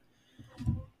blah blah.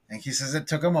 And he says it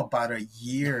took him about a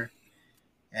year.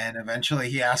 And eventually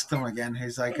he asked him again.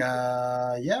 He's like,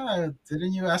 yeah,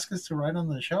 didn't you ask us to write on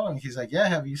the show? And he's like, yeah,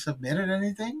 have you submitted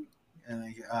anything?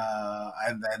 And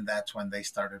then that's when they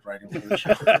started writing for the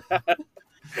show.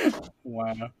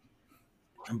 Wow.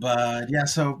 But yeah,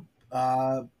 so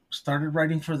started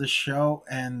writing for the show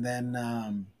and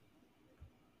then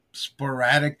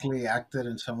sporadically acted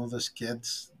in some of the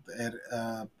skits.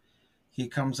 He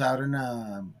comes out in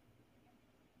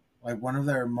like one of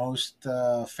their most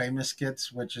famous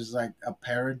skits, which is like a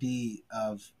parody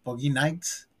of Boogie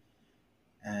Nights,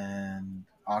 and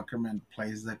Ackerman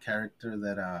plays the character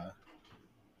that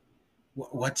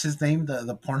what's his name?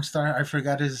 The porn star? I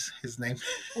forgot his name.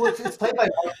 Well, it's played by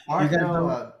You Mark. guys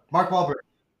know? Mark Wahlberg.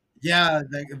 Yeah,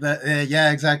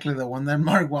 yeah, exactly the one that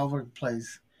Mark Wahlberg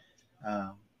plays.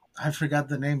 Um, I forgot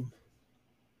the name.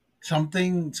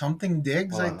 Something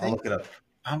Diggs, Hold I on, I'll think. look it up.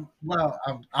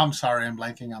 I'm sorry, I'm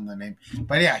blanking on the name,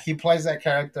 but yeah, he plays that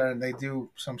character, and they do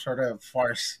some sort of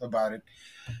farce about it.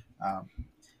 Um,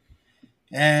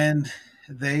 and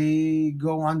they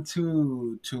go on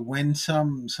to win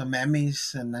some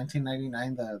Emmys in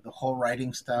 1999. The whole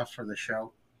writing staff for the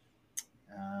show,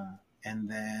 and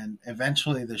then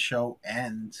eventually the show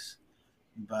ends.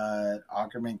 But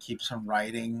Augerman keeps on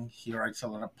writing. He writes a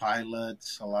lot of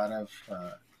pilots, a lot of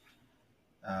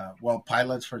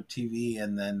pilots for TV,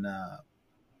 and then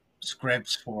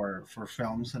scripts for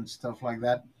films and stuff like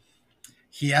that.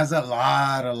 He has a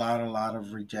lot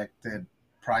of rejected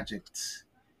projects,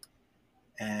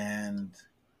 and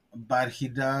but he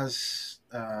does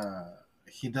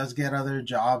get other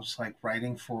jobs like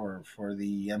writing for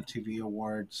the MTV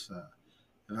Awards.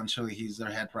 Eventually, he's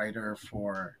their head writer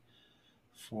for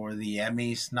the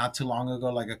Emmys. Not too long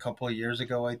ago, like a couple of years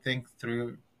ago, I think,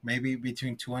 through maybe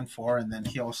between 2 and 4, and then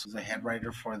he also was a head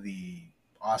writer for the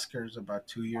Oscars about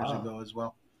 2 years Wow. ago as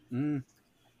well. Mm.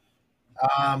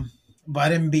 Um,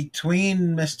 but in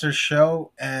between Mr.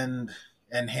 Show and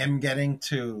him getting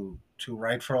to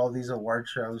write for all these award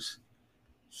shows,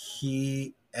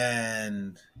 he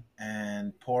and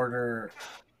Porter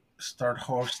start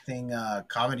hosting a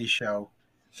comedy show.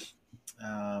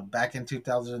 Back in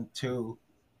 2002,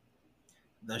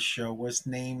 the show was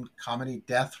named Comedy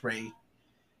Death Ray,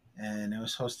 and it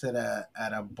was hosted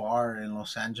at a bar in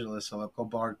Los Angeles, a local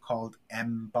bar called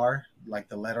M Bar, like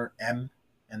the letter M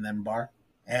and then bar.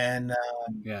 And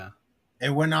Yeah. it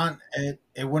went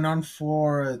on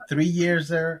for 3 years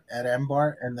there at M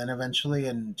Bar, and then eventually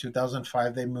in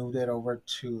 2005 they moved it over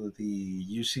to the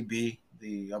UCB,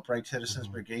 the Upright Citizens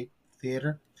Mhm. Brigade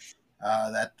Theater.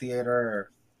 That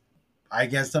theater, I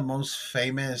guess, the most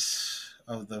famous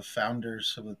of the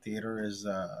founders of the theater is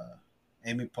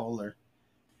Amy Poehler,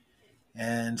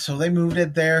 and so they moved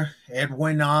it there. It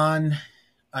went on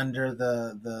under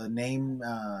the name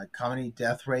Comedy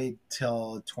Death Rate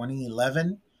till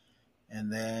 2011,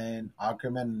 and then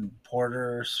Aukerman and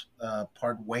Porter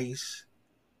part ways,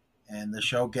 and the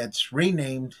show gets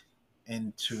renamed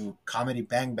into Comedy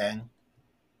Bang Bang,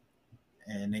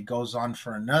 and it goes on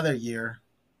for another year,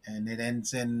 and it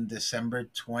ends in December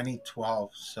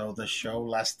 2012. So the show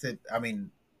lasted. I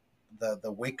mean,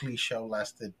 the weekly show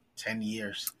lasted 10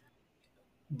 years.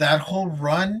 That whole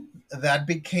run, that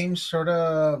became sort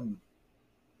of,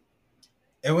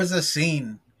 it was a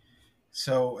scene.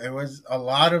 So it was a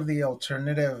lot of the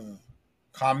alternative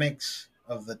comics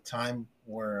of the time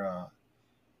were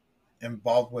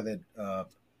involved with it.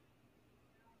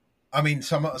 I mean,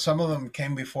 some of them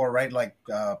came before, right? Like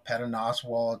Patton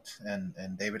Oswalt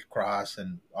and David Cross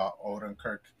and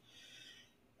Odenkirk.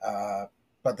 Uh,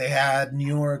 but they had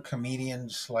newer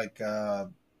comedians like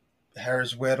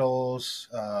Harris Whittles,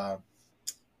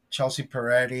 Chelsea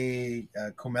Peretti,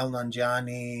 Kumail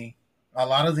Nanjiani. A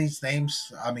lot of these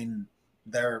names, I mean,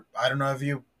 they're, I don't know if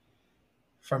you're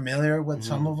familiar with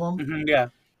some Mhm. of them, Yeah.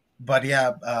 but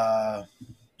yeah,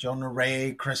 Jonah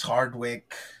Ray, Chris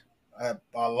Hardwick,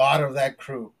 a lot of that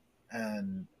crew,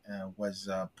 and was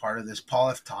part of this.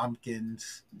 Paul F.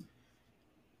 Tompkins.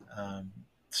 Um,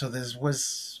 so this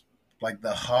was like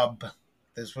the hub.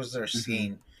 This was their Hmm.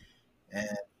 scene,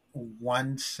 and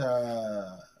once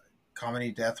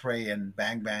Comedy Death Ray and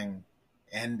Bang Bang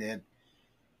ended,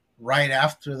 right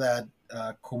after that,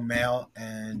 Kumail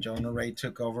and Jonah Ray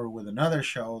took over with another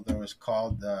show that was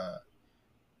called the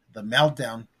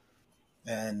Meltdown,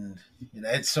 and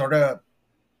it sort of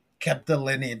kept the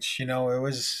lineage. It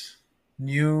was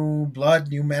new blood,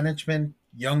 new management,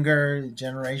 younger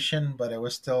generation, but it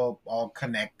was still all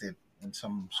connected in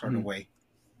some sort of Hmm. way.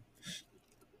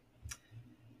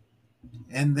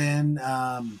 And then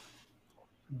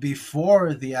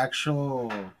before the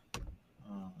actual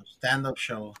stand-up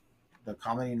show, the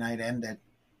comedy night ended.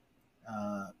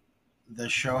 Uh, the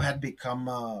show had become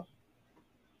a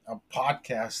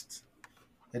podcast.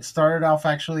 It started off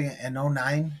actually in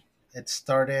 '09. It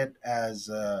started as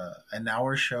an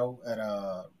hour show at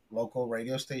a local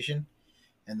radio station,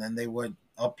 and then they would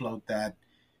upload that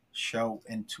show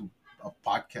into a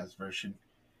podcast version.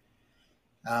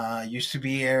 Used to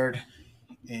be aired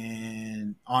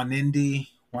in on Indie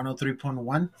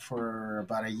 103.1 for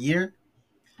about a year,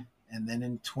 and then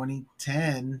in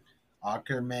 2010,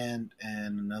 Aukerman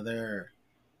and another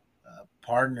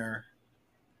partner,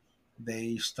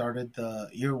 they started the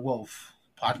Earwolf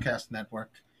podcast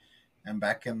network. And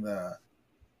back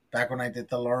when I did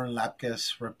the Lauren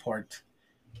Lapkus report,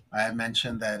 I had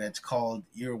mentioned that it's called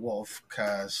Earwolf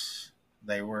because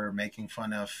they were making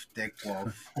fun of Dick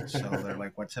Wolf. So they're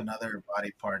like, "What's another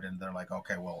body part?" And they're like,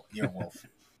 "Okay, well, Earwolf."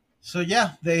 So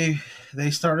yeah, they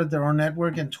started their own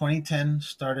network in 2010.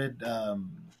 Started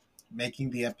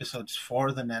making the episodes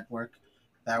for the network.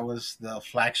 That was the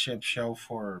flagship show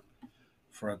for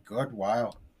a good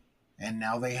while, and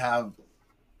now they have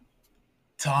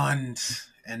tons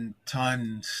and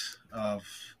tons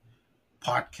of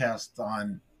podcasts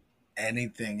on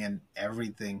anything and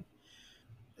everything.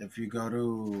 If you go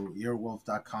to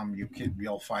earwolf.com,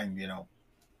 you'll find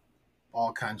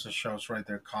all kinds of shows right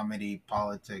there: comedy,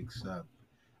 politics.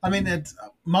 I mean, it's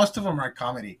most of them are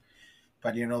comedy,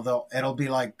 but it'll be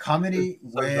like comedy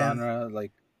with Subgenre,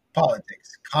 like,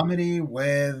 politics, comedy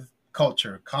with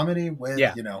culture, comedy with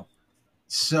yeah.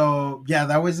 So yeah,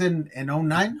 that was in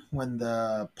 '09 when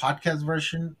the podcast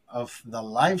version of the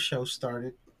live show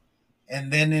started,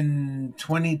 and then in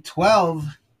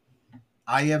 2012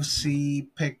 IFC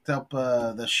picked up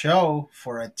the show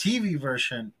for a TV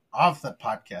version of the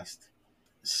podcast.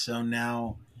 So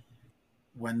now,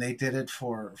 when they did it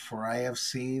for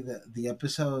IFC, the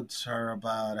episodes are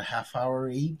about a half hour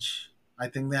each. I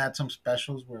think they had some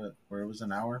specials where it was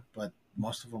an hour, but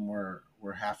most of them were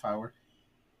half hour.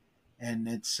 And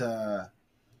it's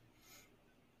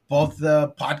both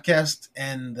the podcast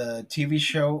and the TV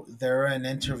show. They're an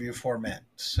interview format,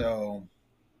 so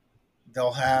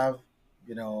they'll have,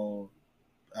 you know,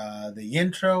 the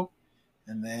intro,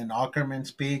 and then Aukerman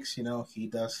speaks. He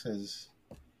does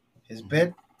his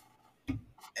bit,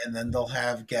 and then they'll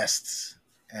have guests.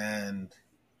 And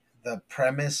the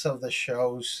premise of the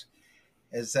shows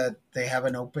is that they have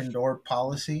an open door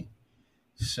policy.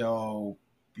 So,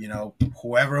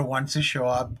 whoever wants to show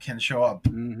up can show up.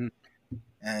 Hmm.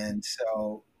 And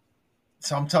so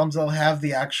sometimes they'll have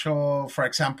the actual, for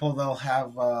example, they'll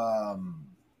have,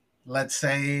 let's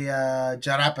say,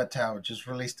 Judd Apatow just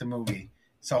released a movie.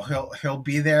 So he'll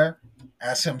be there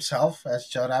as himself, as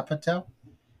Judd Apatow,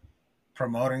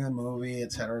 promoting the movie,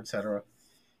 etc., etc.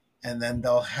 And then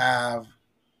they'll have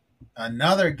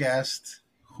another guest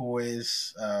who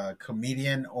is a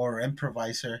comedian or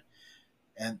improviser,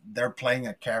 and they're playing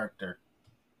a character.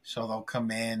 So they'll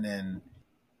come in and,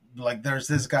 like, there's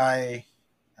this guy,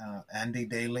 Andy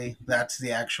Daly. That's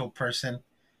the actual person,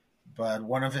 but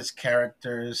one of his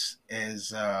characters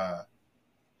is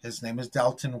his name is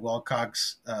Dalton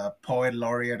Wilcox, poet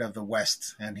laureate of the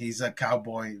West, and he's a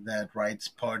cowboy that writes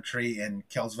poetry and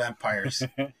kills vampires.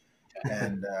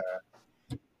 and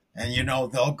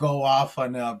they'll go off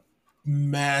on a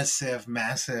massive,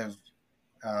 massive.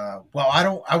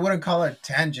 Well, I wouldn't call it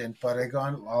tangent, but they go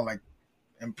on all like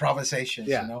improvisations,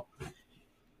 Yeah.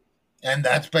 And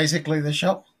that's basically the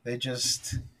show. They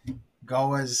just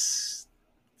go as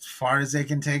far as they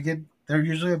can take it. They're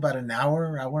usually about an hour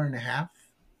and a half,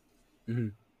 Hmm.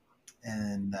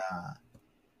 and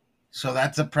so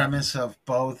that's the premise of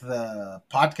both the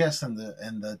podcast and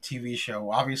the TV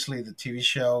show. Obviously, the TV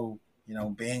show,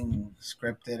 being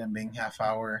scripted and being half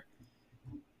hour,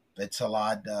 it's a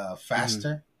lot Hmm.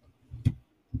 faster,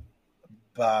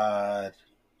 but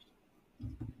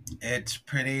it's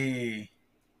pretty.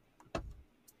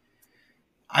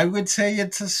 I would say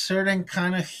it's a certain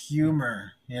kind of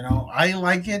humor. I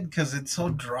like it because it's so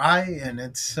dry and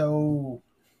it's so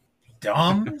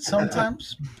dumb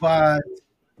sometimes, but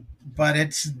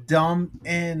it's dumb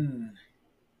in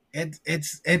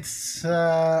it's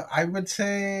I would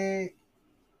say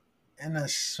in a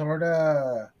sort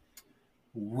of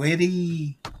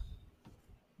witty,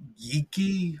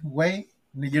 geeky way.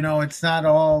 It's not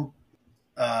all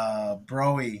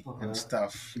broy and Okay.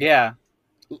 stuff. Yeah,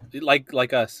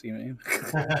 like us, you mean?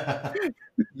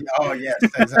 Oh yes,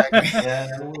 exactly.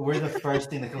 Yeah, we're the first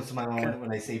thing that comes to my mind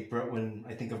when I say when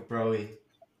I think of broy.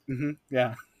 Hmm.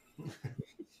 Yeah,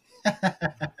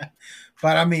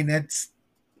 But I mean, it,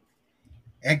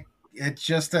 it's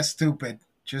just as stupid,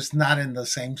 just not in the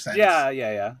same sense. yeah,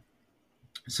 yeah, yeah.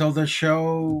 So the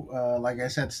show, like I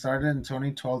said, started in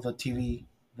 2012, the TV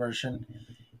version,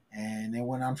 and it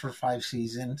went on for 5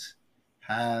 seasons.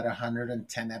 Had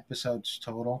 110 episodes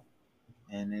total,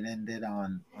 and it ended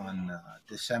on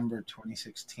December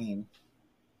 2016.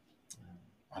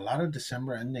 A lot of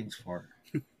December endings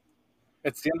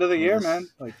It's the end of the for year, man.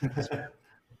 this. Like,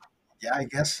 Yeah, I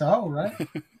guess so, right?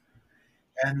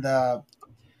 And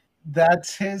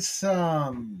that's his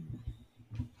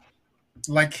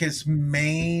like his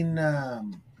main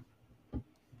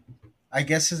I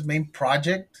guess his main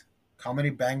project, Comedy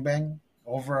Bang Bang,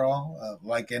 overall,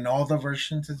 like in all the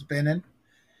versions it's been in.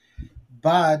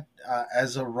 But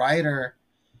as a writer,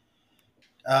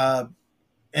 uh,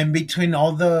 in between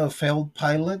all the failed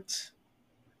pilots,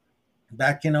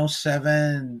 back in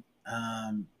 '07,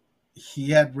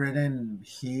 he,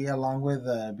 along with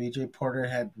BJ Porter,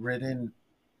 had written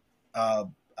a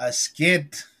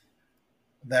skit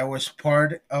that was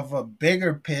part of a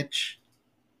bigger pitch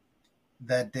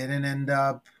that didn't end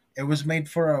up. It was made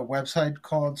for a website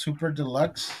called Super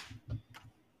Deluxe,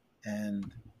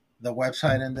 and the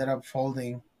website ended up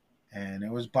folding, and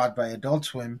it was bought by Adult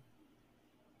Swim.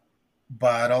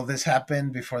 But all this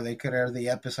happened before they could air the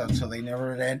episode, so they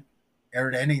never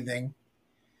aired anything.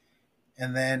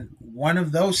 And then one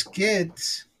of those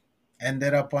kids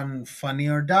ended up on Funny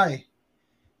or Die,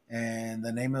 and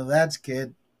the name of that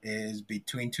skit is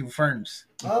Between Two Ferns.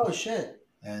 Oh shit!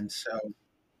 And so,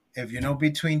 if you know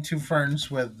Between Two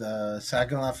Ferns with Zach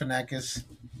Galifianakis,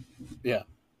 yeah.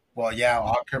 well, yeah,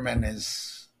 Aukerman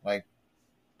is like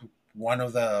one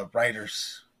of the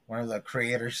writers, one of the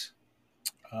creators,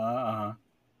 Uh-huh.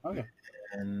 Okay.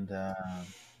 and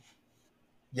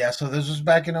yeah. So this was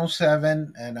back in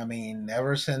 '07, and I mean,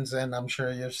 ever since then, I'm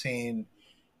sure you've seen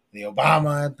the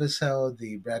Obama episode,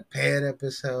 the Brad Pitt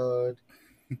episode.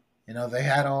 They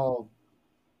had all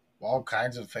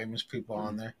kinds of famous people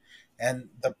on there, and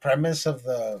the premise of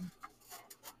the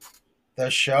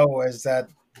show is that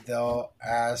they'll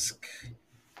ask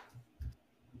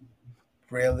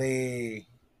really,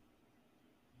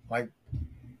 like,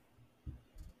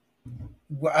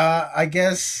 I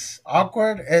guess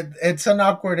awkward. It's an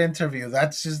awkward interview.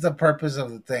 That's just the purpose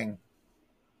of the thing,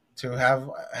 to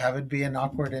have it be an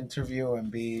awkward interview and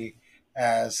be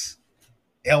as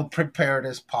ill prepared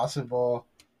as possible,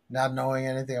 not knowing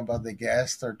anything about the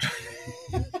guest, or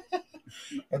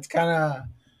it's kind of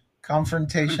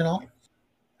confrontational.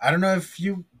 I don't know if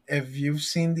you've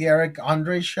seen the Eric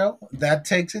Andre show. That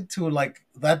takes it to like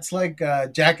that's like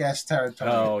jackass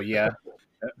territory. Oh yeah.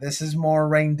 This is more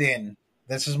reined in.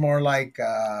 This is more like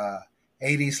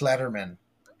 80s Letterman,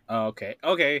 Oh, okay.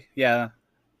 Okay. Yeah.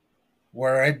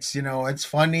 where it's it's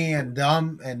funny and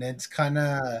dumb and it's kind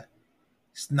of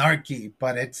snarky,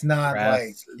 but it's not like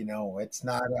Crass. it's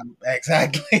not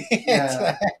exactly. It's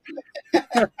Yeah,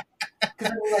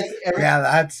 because like yeah,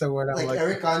 that's the word I'm like looking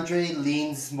Eric for. Andre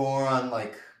leans more on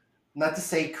like, not to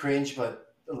say cringe,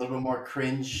 but a little bit more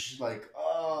cringe. Like,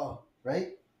 oh, right.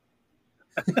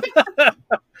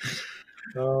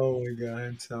 Oh my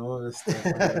god, some of the stuff I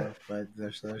love, but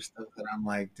there's other stuff that I'm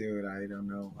like, dude, I don't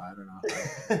know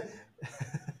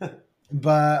how.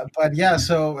 But yeah,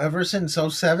 so ever since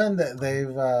 '07,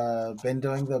 they've been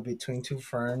doing the Between Two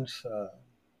Ferns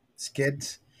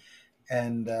skits,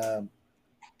 and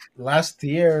last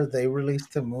year they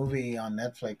released a movie on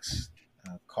Netflix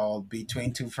called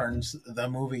Between Two Ferns, the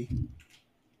movie,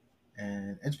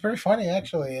 and it's pretty funny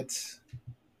actually. It's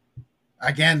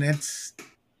again, it's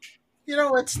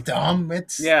it's dumb,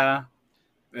 it's Yeah.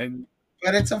 And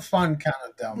but it's a fun kind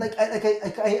of dumb.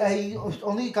 I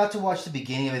only got to watch the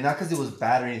beginning of it, not because it was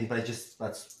bad or anything, but I just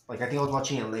that's like I think I was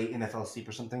watching it late in FL sleep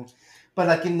or something. But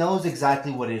like it knows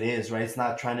exactly what it is, right? It's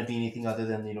not trying to be anything other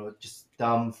than just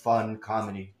dumb, fun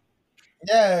comedy.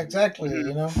 Yeah, exactly.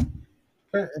 mhm.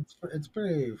 It's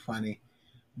pretty funny.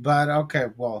 But okay,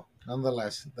 well,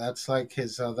 nonetheless, that's like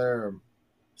his other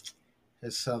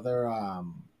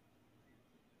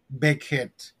big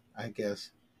hit, I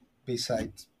guess.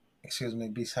 Besides, excuse me,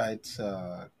 besides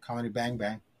Comedy Bang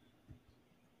Bang,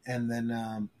 and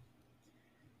then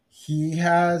he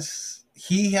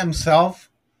himself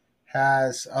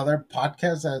has other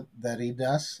podcasts that he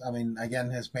does. I mean, again,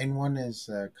 his main one is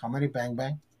Comedy Bang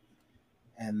Bang,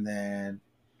 and then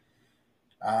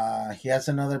he has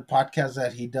another podcast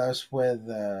that he does with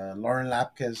Lauren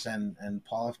Lapkus and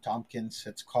Paul F. Tompkins.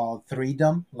 It's called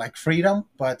Threedom, like freedom,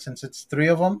 but since it's three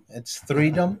of them, it's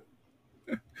Threedom.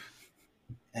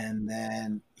 And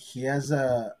then he has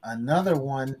another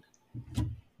one.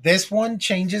 This one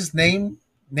changes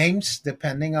names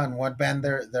depending on what band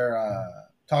they're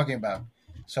talking about.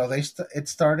 So it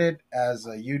started as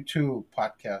a YouTube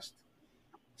podcast.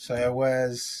 So it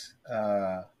was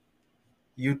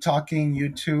you talking you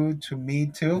two to me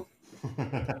too,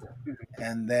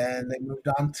 and then they moved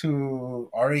on to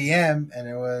REM, and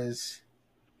it was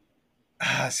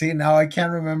see, now I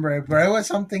can't remember it, but it was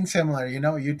something similar.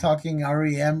 You talking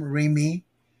REM, Remy,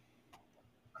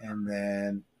 and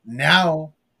then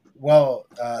now, well,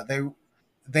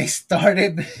 they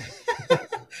started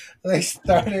they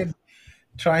started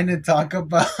trying to talk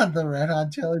about the Red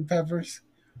Hot Chili Peppers,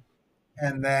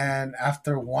 and then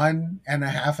after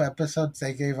 1.5 episodes,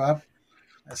 they gave up.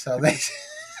 So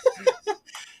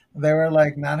they were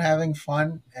like not having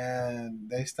fun, and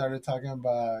they started talking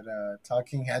about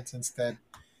Talking Heads instead.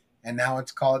 And now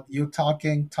it's called You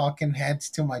Talking Heads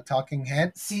to My Talking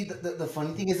Head. See, the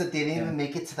funny thing is that they didn't Yeah. even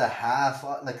make it to the half.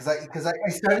 Like, I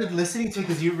started listening to it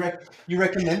because you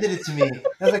recommended it to me.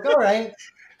 I was like, all right,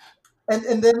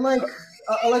 and then like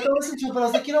I listened to it, but I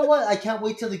was like, you know what? I can't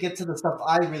wait till they get to the stuff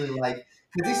I really like,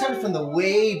 because they started from the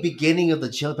way beginning of the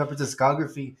Chili Peppers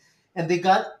discography, and they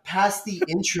got past the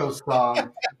intro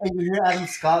song, and you hear Adam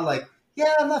Scott like,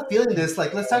 yeah, I'm not feeling this.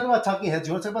 Like, let's talk about Talking Heads.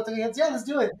 You want to talk about Talking Heads? Yeah, let's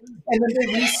do it. And then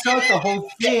they restart the whole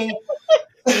thing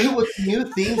with a new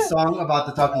theme song about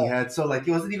the Talking Heads. So like,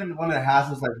 it wasn't even 1.5. It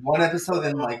was like one episode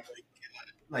and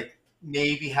like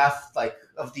maybe half like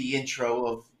of the intro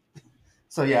of.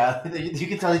 So yeah, you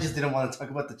can tell they just didn't want to talk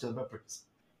about the Chili Peppers.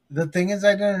 The thing is,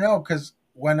 I didn't know because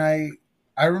when I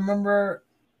remember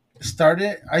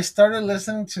I started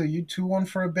listening to U2 one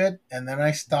for a bit, and then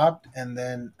I stopped, and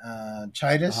then Uh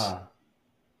Chitus, huh.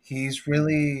 he's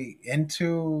really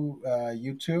into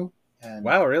U2, and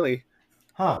Wow, really?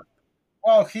 Huh.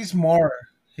 well, he's more.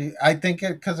 I think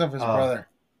it because of his Oh. brother,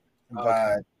 Okay.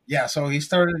 but yeah, so he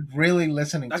started really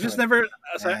listening I've to just it, never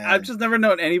sorry, I've and just never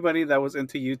known anybody that was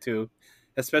into YouTube,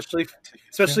 especially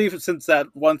to since that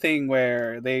one thing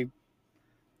where they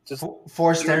just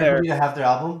Forced threw their everybody to have their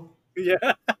album.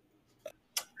 yeah.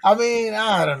 I mean,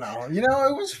 I don't know.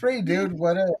 It was free, dude.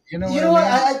 What you know You what I know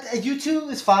what? mean?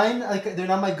 YouTube is fine. Like, they're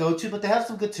not my go-to, but they have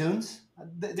some good tunes.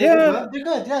 They're Yeah. good. They're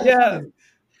good. Yeah, they're Yeah. fine.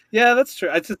 Yeah, that's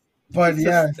true. I just But It's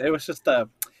yeah, just it was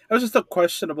just a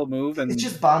questionable move, It's and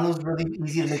just Bono's really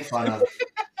easy to make fun of.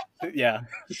 yeah.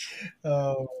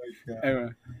 oh my god. Anyway.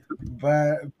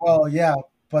 But well, yeah.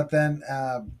 But then,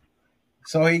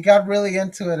 so he got really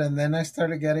into it, and then I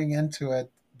started getting into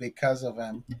it because of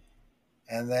him.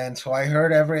 And then, so I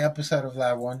heard every episode of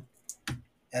that one.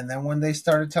 And then when they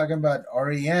started talking about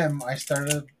REM, I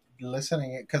started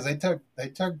listening it because they took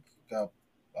a,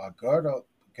 a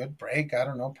good break. I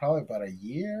don't know, probably about a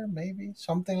year, maybe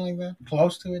something like that,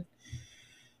 close to it.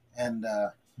 And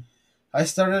I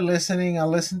started listening. I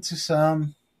listened to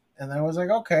some, and I was like,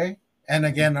 okay. And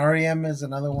again, REM is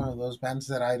another one of those bands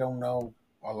that I don't know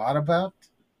a lot about.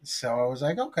 So I was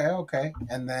like, okay, okay.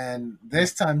 And then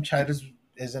this time, Chita's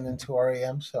isn't into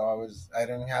REM, so I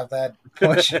didn't have that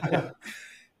push.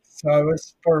 So I was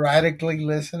sporadically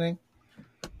listening,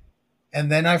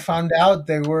 and then I found out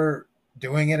they were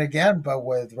doing it again, but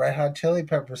with Red Hot Chili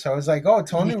Peppers. So I was like, "Oh,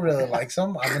 Tony really likes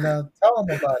them. I'm gonna tell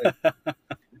him about it."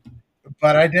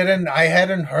 But I didn't. I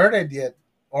hadn't heard it yet,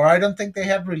 or I don't think they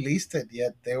had released it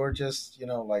yet. They were just,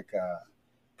 like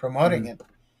promoting Mhm. it,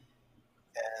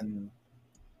 and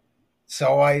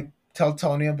so I tell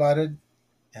Tony about it,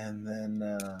 and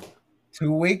then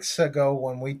 2 weeks ago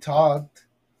when we talked,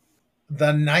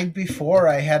 the night before,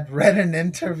 I had read an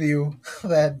interview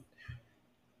that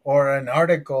or an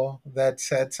article that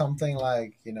said something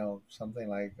like, oh,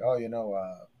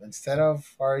 instead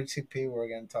of RHCP, we're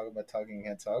going to talk about Talking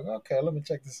Heads. So I go, okay, let me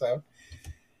check this out.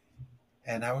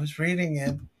 And I was reading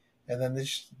it, and then they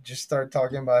just start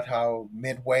talking about how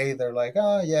midway they're like,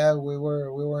 oh yeah, we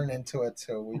weren't into it,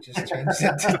 so we just changed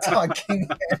it to Talking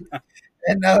Heads.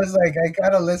 And I was like, I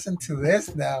gotta listen to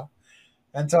this now.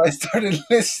 And so I started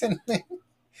listening,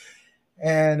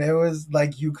 and it was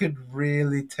like you could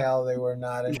really tell they were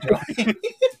not enjoying.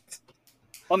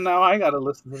 Well, now I gotta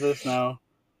listen to this now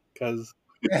because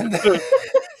And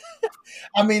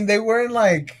I mean, they weren't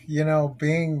like,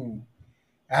 being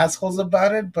assholes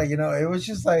about it, but it was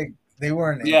just like they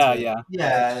weren't yeah, into it. yeah, They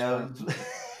Yeah, just weren't. yeah.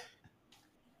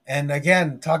 And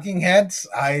again, Talking Heads,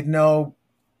 I know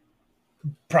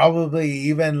probably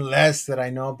even less that I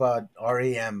know about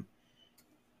REM.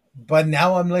 But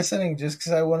now I'm listening just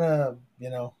because I want to,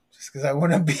 just because I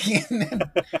want to be in it.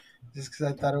 Just because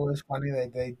I thought it was funny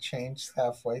that they changed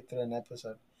halfway through an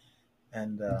episode.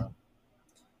 And,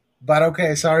 but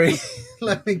okay, sorry.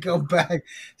 Let me go back.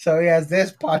 So he has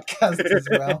this podcast as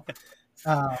well.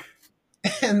 Uh,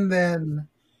 and then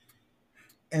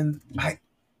and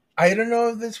I don't know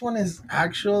if this one is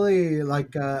actually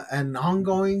like an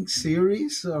ongoing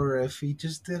series or if he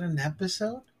just did an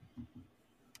episode.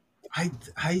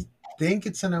 I think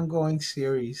it's an ongoing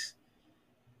series.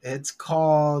 It's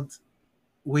called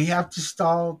 "We Have to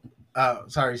Stop."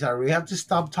 Sorry. We have to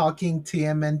stop talking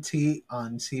TMNT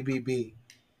on CBB,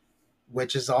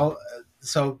 which is all.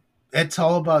 So it's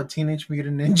all about Teenage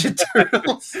Mutant Ninja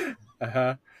Turtles,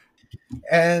 uh-huh.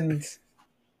 and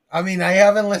I mean, I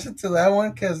haven't listened to that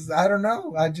one because I don't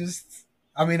know.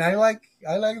 I mean, I like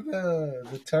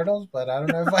the turtles, but I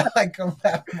don't know if I like them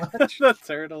that much. The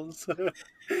turtles.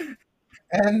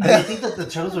 And I think that the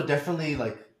turtles were definitely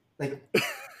like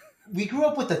we grew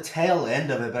up with the tail end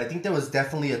of it, but I think there was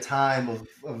definitely a time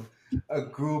of a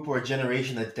group or a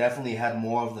generation that definitely had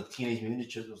more of the Teenage Mutant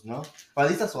Ninja Turtles, no? Or at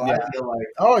least that's what Yeah, I feel like.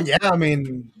 oh yeah, I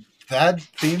mean that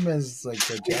theme is like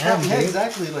a jam, Yeah, dude.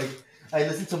 exactly. Like I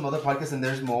listened to some other podcasts and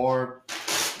there's more,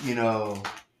 you know,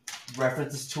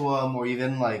 references to them or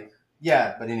even like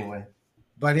yeah. But anyway,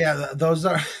 But yeah, those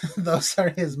are those are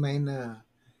his main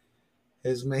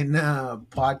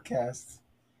podcasts.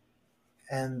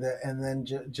 And then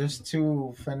just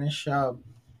to finish up,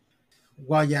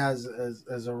 well, yeah,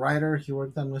 as a writer, he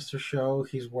worked on Mr. Show.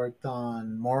 He's worked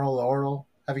on Moral Oral.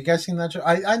 Have you guys seen that show?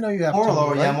 I know you have, Moral Tony,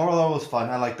 Law, yeah, right? Moral Law was fun.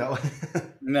 I like that one.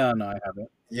 no, I haven't.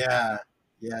 Yeah,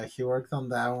 yeah, he worked on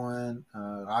that one.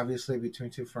 Obviously, Between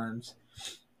Two Ferns.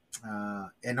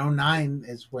 In '09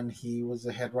 is when he was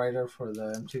the head writer for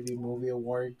the MTV Movie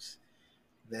Awards.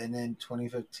 Then in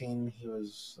 2015, he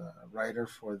was a writer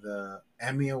for the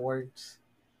Emmy Awards.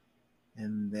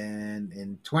 And then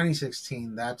in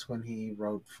 2016, that's when he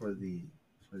wrote for the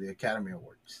Academy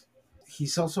Awards.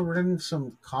 He's also written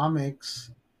some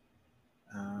comics.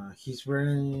 He's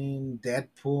written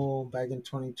Deadpool back in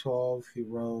 2012. He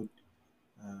wrote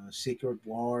Secret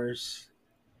Wars.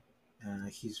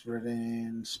 He's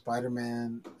written Spider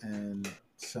Man and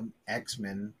some X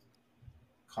Men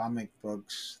comic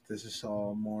books. This is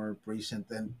all more recent.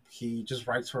 And he just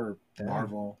writes for Damn.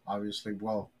 Marvel, obviously.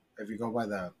 Well, if you go by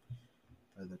the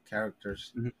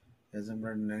characters, Mhm. he hasn't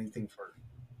written anything for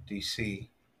DC.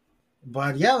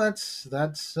 But yeah, that's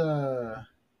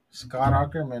Scott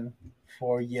Aukerman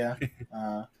for you.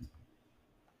 Uh,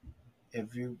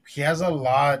 if you, he has a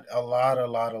lot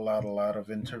of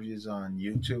interviews on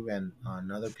YouTube and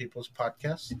on other people's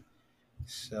podcasts.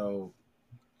 So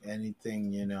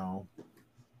anything,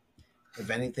 if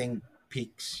anything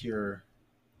piques your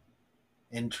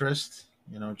interest,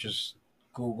 just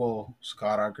Google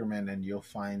Scott Aukerman and you'll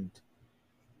find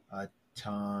a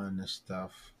ton of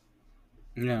stuff.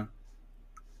 Yeah.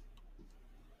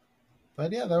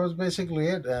 But yeah, that was basically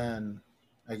it. And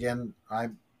again,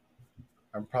 I'm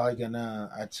probably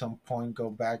gonna at some point go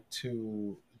back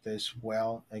to this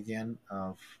well again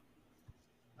of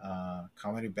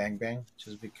Comedy Bang Bang,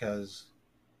 just because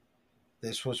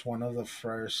this was one of the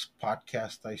first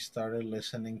podcasts I started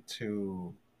listening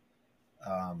to,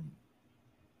 um,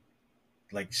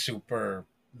 like super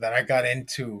that I got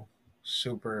into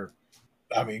super.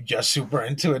 I mean, just super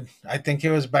into it. I think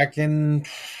it was back in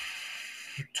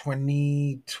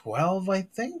 2012. I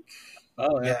think.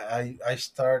 Oh yeah. Yeah, I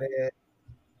started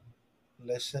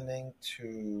listening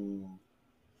to,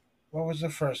 what was the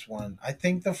first one? I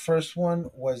think the first one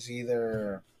was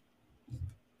either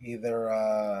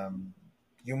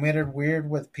You Made It Weird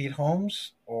with Pete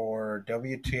Holmes or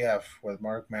WTF with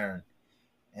Mark Maron.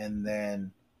 And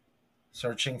then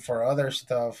searching for other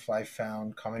stuff, I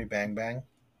found Comedy Bang Bang,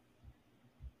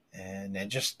 and it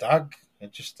just stuck.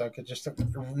 It just stuck. It just stuck.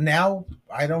 Now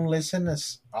I don't listen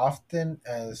as often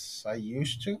as I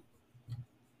used to,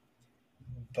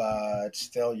 but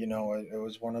still, it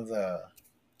was one of the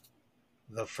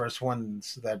first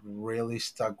ones that really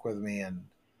stuck with me, and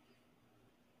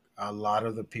a lot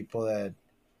of the people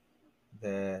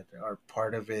that are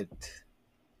part of it,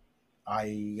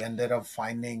 I ended up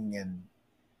finding in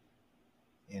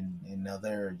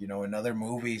other in other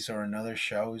movies or in other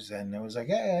shows, and it was like,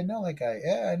 hey, I know that guy,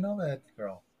 yeah, I know that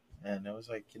girl, and it was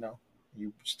like,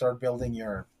 you start building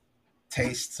your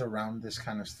tastes around this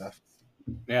kind of stuff,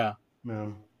 Yeah.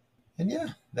 Yeah. and yeah,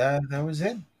 that was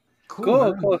it. Cool,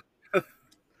 Cool. man. Cool.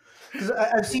 Because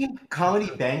I've seen Comedy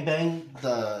Bang Bang,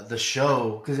 the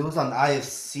show, because it was on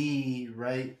IFC,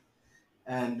 right?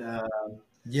 And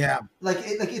Yeah, like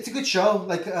it's a good show,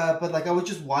 but like I would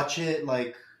just watch it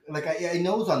like I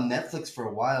know it was on Netflix for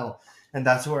a while, and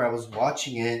that's where I was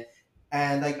watching it,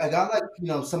 and like I got like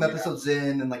some yeah, episodes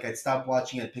in, and like I'd stop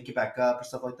watching it, pick it back up or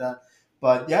stuff like that.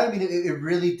 But yeah, I mean it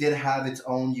really did have its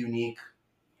own unique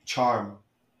charm.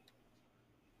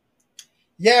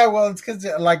 yeah. Well, it's because,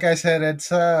 like I said,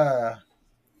 it's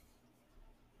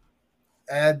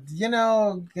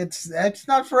it's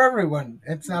not for everyone.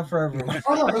 It's not for everyone.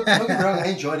 Oh no, don't get me wrong, I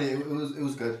enjoyed it. It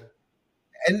was good.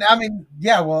 And I mean,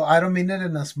 yeah, well, I don't mean it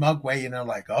in a smug way,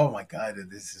 like, oh my god,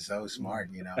 this is so smart,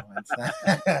 It's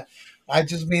not. I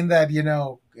just mean that,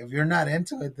 if you're not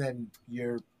into it, then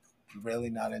you're really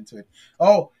not into it.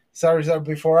 Oh, sorry.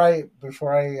 Before I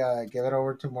give it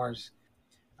over to Mars,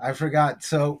 I forgot.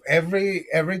 So every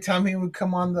time he would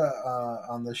come on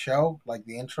the show, like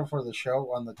the intro for the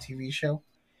show on the TV show,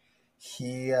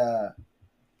 he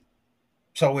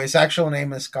so his actual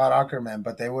name is Scott Aukerman,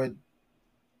 but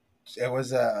it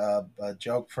was a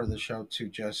joke for the show to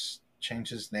just change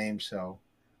his name. So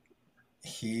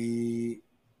he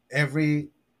every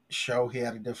show he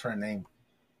had a different name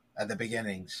at the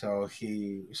beginning. So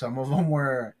some of them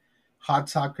were Hot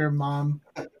Soccer Mom,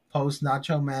 Post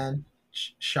Nacho Man,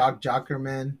 Shock Jocker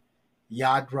Man,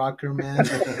 Yacht Rocker Man,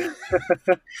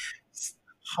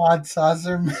 Hot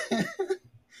Saucer Man.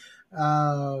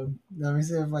 Let me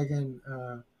see if I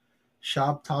can.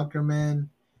 Shop Talker Man,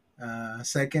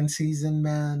 Second Season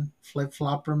Man, Flip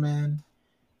Flopper Man,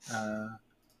 uh,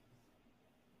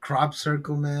 Crop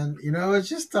Circle Man. It's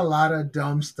just a lot of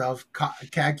dumb stuff.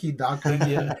 Khaki Docker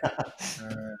Man,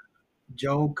 uh,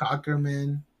 Joe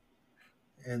Cockerman,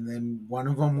 and then one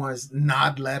of them was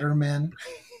Nod Letterman.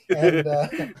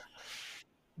 And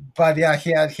but yeah,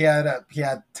 he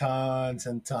had tons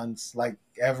and tons. Like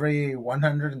every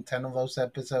 110 of those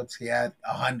episodes, he had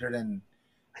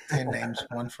 110 names,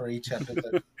 one for each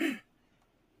episode.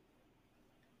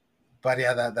 But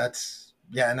yeah, that's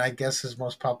yeah, and I guess his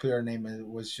most popular name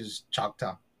was just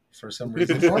Choctaw for some Which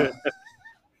reason. one?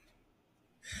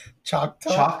 Choctaw?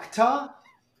 Choctaw?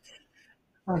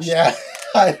 Oh, Yeah,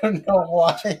 I don't know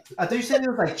why. I thought you said it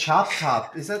was like Chop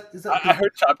Top. Is that? I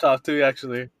heard chopped off too,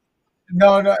 actually.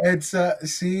 No, no, it's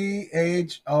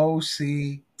CHOCTAW,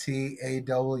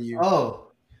 Oh.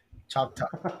 Choctaw.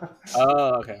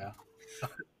 Oh, okay.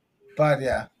 But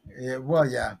yeah, well,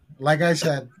 yeah, like I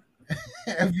said,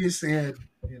 if you see it,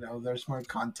 there's more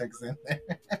context in there.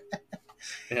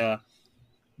 Yeah.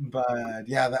 But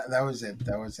yeah, that was it.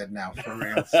 That was it now for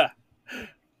reals.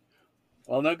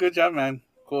 Well, no, good job, man.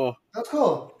 Cool. That's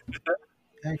cool.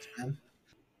 Thanks, man.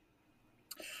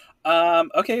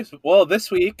 Okay. Well, this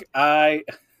week I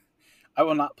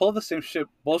will not pull the same shit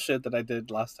bullshit that I did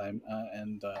last time,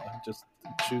 and just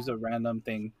choose a random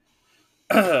thing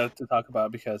to talk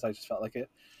about because I just felt like it.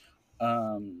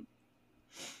 Um,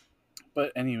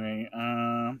 but anyway,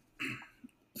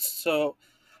 so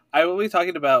I will be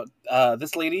talking about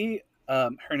this lady.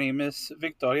 Her name is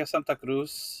Victoria Santa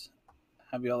Cruz.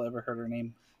 Have you all ever heard her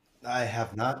name? I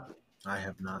have not. I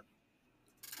have not.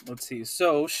 Let's see.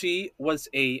 So she was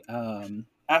a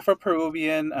Afro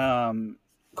Peruvian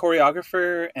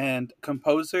choreographer and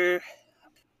composer.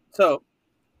 So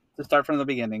to start from the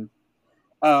beginning,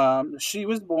 she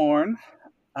was born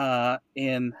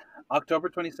in October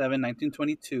 27,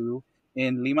 1922,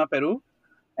 in Lima, Peru,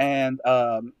 and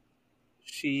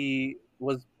she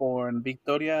was born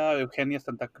Victoria Eugenia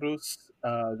Santa Cruz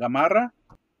Gamarra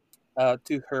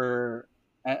to her,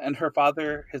 and her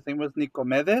father, his name was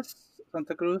Nicomedes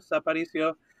Santa Cruz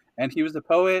Aparicio, and he was a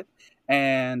poet,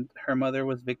 and her mother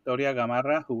was Victoria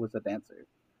Gamarra, who was a dancer.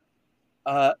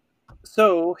 Uh,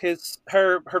 so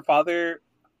her father,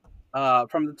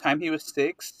 from the time he was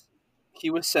 6,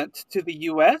 he was sent to the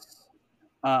U.S.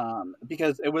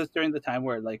 Because it was during the time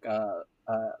where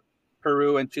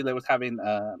Peru and Chile was having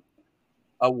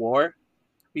a war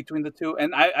between the two,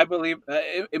 and I believe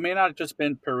it may not have just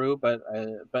been Peru, but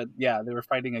yeah, they were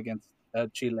fighting against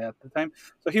Chile at the time.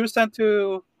 So he was sent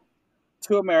to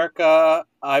America,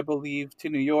 I believe, to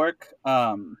New York,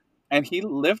 and he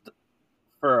lived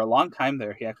for a long time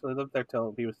there. He actually lived there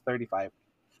till he was 35.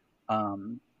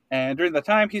 Um, and during the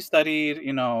time, he studied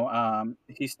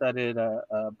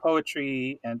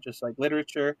poetry and just like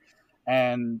literature.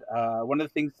 And one of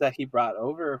the things that he brought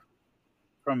over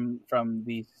from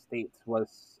these states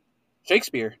was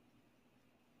Shakespeare.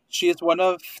 She is one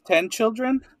of 10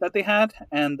 children that they had,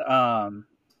 and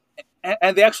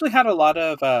they actually had a lot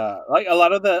of like a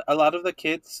lot of the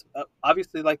kids.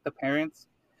 Obviously, like the parents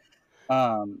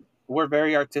were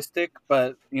very artistic,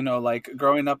 but like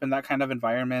growing up in that kind of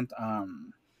environment,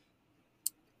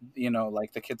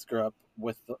 like the kids grew up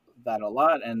with that a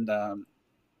lot, and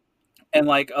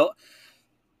like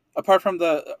apart from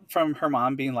her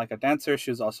mom being like a dancer, she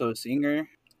was also a singer,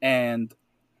 and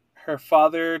her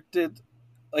father did,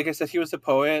 like I said, he was a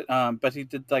poet, but he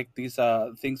did like these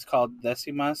things called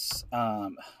decimas. I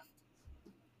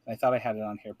thought I had it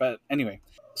on here, but anyway.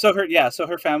 So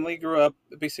her family grew up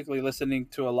basically listening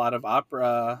to a lot of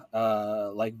opera,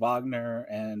 like Wagner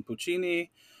and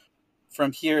Puccini.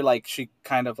 From here, like she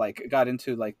kind of like got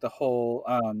into like the whole.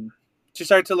 She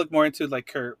started to look more into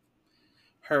like her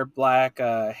black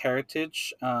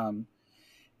heritage,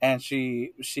 and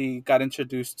she got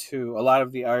introduced to a lot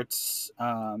of the arts,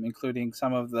 including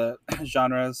some of the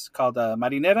genres called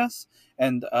marineras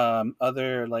and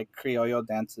other like criollo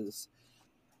dances.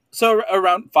 So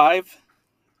around 5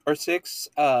 or 6,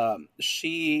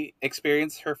 she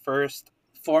experienced her first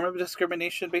form of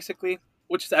discrimination, basically,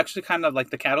 which is actually kind of like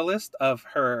the catalyst of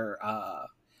her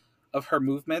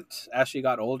movement as she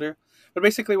got older. But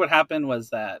basically, what happened was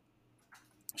that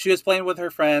she was playing with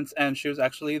her friends, and she was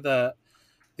actually the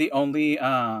only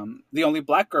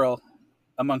black girl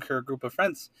among her group of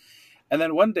friends. And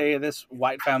then one day, this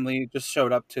white family just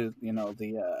showed up to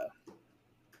the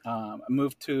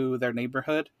moved to their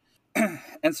neighborhood,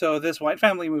 and so this white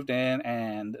family moved in,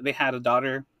 and they had a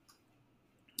daughter,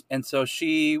 and so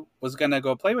she was gonna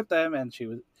go play with them, and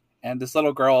this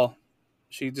little girl,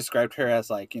 she described her as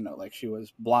like like she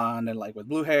was blonde and like with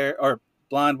blue hair, or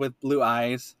blonde with blue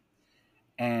eyes,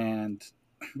 and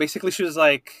basically she was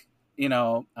like,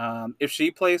 if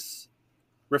she plays,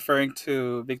 referring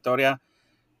to Victoria,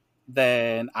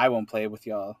 then I won't play with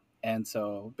y'all. And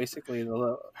so basically,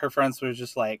 her friends were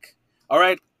just like, "All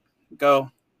right,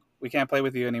 go. We can't play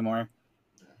with you anymore."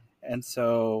 And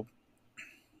so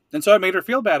it made her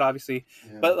feel bad, obviously.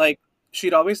 Yeah. But like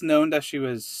she'd always known that she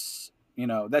was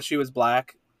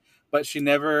black, but she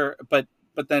never. But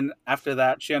then after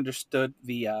that, she understood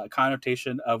the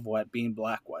connotation of what being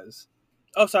black was.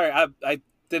 Oh, sorry, I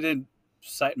didn't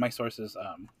cite my sources.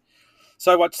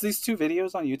 So I watched these two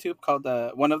videos on YouTube called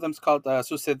one of them's called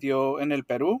 "Sucedió en el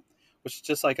Perú," which is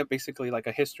just like basically like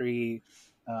a history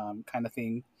kind of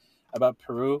thing about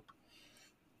Peru,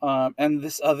 and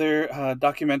this other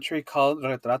documentary called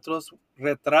Retratos,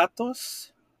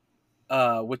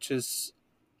 which is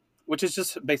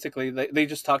just basically they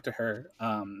just talked to her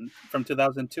from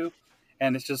 2002,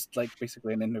 and it's just like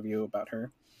basically an interview about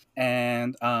her.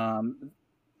 And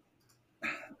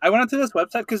I went onto this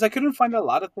website because I couldn't find a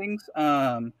lot of things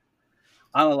on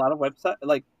a lot of website,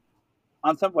 like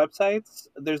on some websites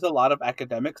there's a lot of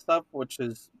academic stuff, which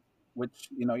is which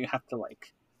you have to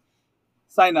like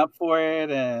sign up for it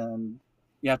and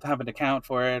you have to have an account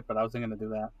for it. But I wasn't gonna do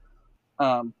that.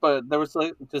 But there was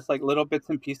like just like little bits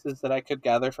and pieces that I could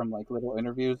gather from like little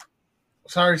interviews.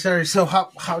 Sorry. So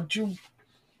how'd you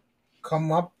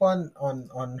come up on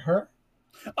her?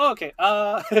 Oh, okay.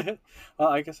 Well,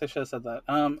 I guess I should have said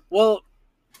that. Well,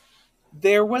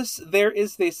 there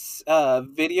is this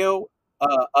video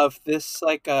of this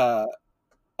like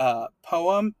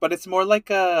poem, but it's more like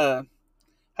a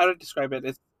how to describe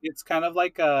it. It's kind of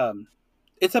like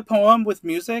it's a poem with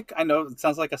music. I know it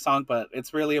sounds like a song, but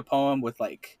it's really a poem with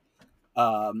like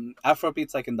Afro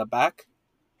beats like in the back,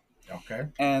 Okay.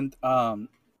 and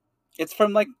it's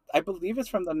from like I believe it's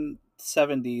from the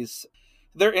 70s.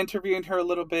 They're interviewing her a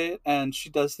little bit, and she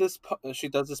does this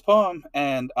poem,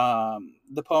 and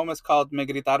the poem is called "Me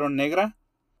gritaron negra,"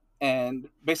 and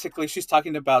basically she's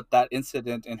talking about that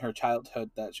incident in her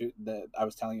childhood that I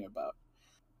was telling you about.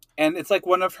 And it's like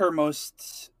one of her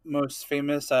most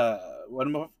famous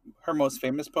one of her most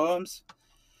famous poems.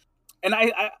 And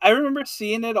I remember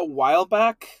seeing it a while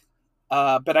back,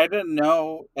 but I didn't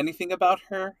know anything about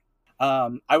her.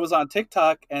 I was on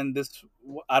TikTok, and this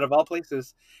out of all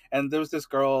places, and there was this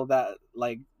girl that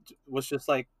like was just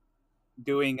like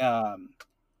doing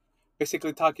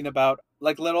basically talking about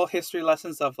like little history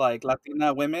lessons of like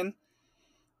Latina women,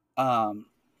 um,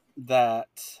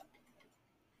 that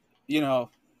you know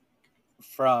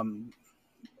from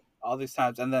all these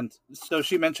times, and then so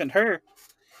she mentioned her,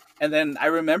 and then I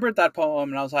remembered that poem,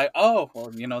 and I was like, oh,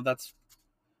 well,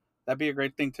 that'd be a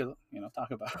great thing to talk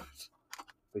about,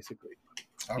 basically.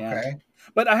 Yeah. Okay.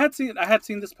 But I had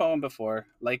seen this poem before.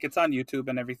 Like it's on YouTube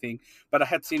and everything. But I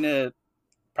had seen it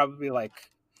probably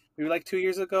like maybe like 2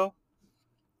 years ago,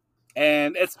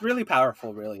 and it's really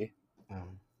powerful, really.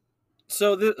 Um,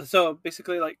 So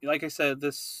basically, like I said,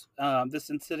 this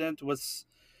incident was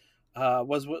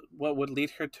what would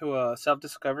lead her to a self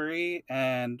discovery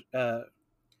and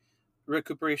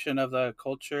recuperation of the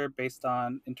culture based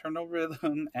on internal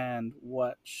rhythm and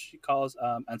what she calls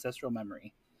ancestral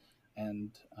memory.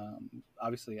 And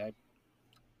obviously, I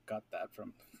got that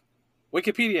from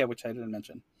Wikipedia, which I didn't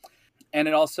mention. And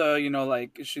it also,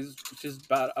 like she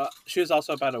was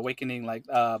also about awakening like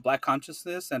black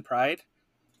consciousness and pride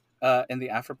in the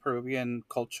Afro-Peruvian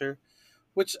culture,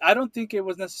 which I don't think it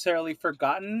was necessarily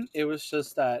forgotten. It was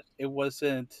just that it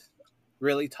wasn't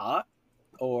really taught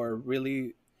or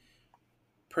really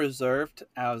preserved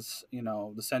as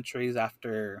the centuries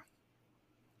after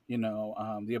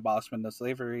the abolishment of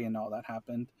slavery and all that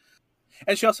happened.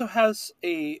 And she also has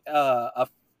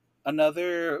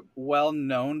another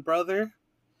well-known brother.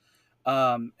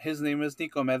 His name is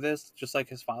Nicomedes, just like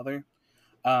his father.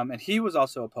 And he was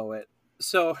also a poet.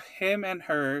 So him and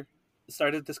her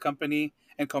started this company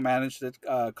and co-managed it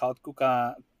called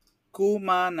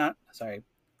sorry,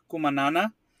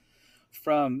 Kumanana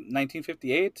from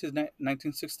 1958 to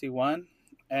 1961.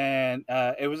 And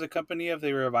it was a company of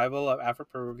the revival of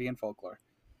Afro-Peruvian folklore.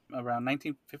 Around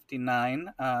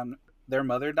 1959, their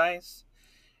mother dies,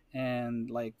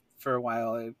 and like for a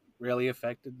while, it really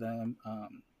affected them.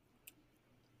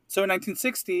 So in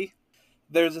 1960,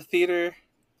 there's a theater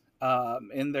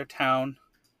in their town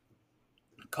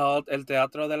called El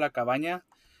Teatro de la Cabaña.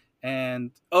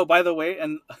 And oh, by the way,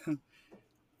 and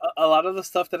a lot of the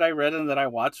stuff that I read and that I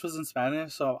watched was in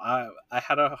Spanish, so I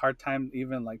had a hard time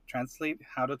even like translate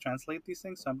how to translate these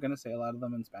things. So I'm gonna say a lot of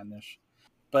them in Spanish.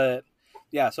 But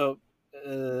yeah, so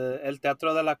El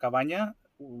Teatro de la Cabaña,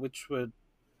 which would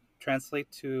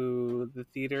translate to the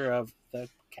theater of the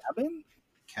cabin.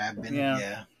 Cabin. Yeah,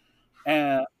 Yeah.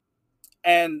 and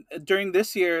and during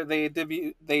this year they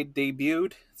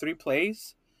debuted three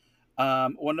plays.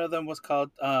 One of them was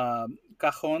called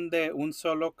Cajón de un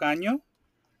Solo Caño,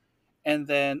 and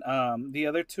then the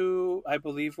other two I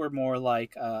believe were more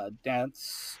like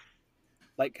dance,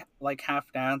 like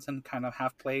half dance and kind of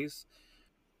half plays.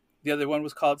 The other one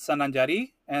was called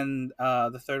Sananjari, and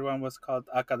the third one was called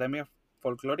Academia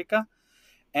Folclórica.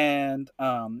 And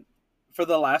for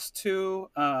the last two,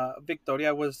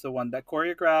 Victoria was the one that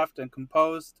choreographed and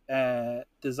composed,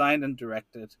 designed and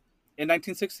directed. In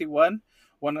 1961,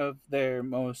 one of their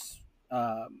most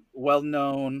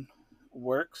well-known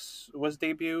works was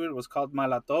debuted. It was called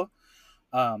Malato,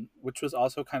 which was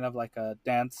also kind of like a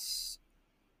dance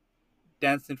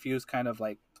infused kind of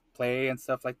like play and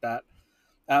stuff like that.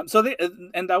 So they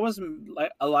and that was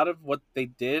like a lot of what they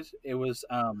did. It was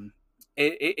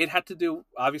it had to do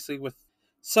obviously with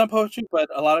some poetry, but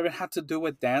a lot of it had to do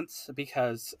with dance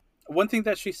because one thing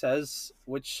that she says,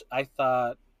 which I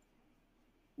thought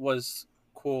was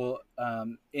cool,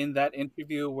 in that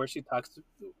interview where she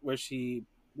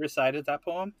recited that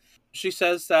poem. She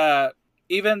says that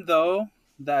even though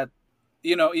that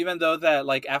even though that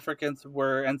like Africans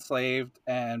were enslaved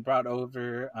and brought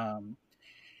over,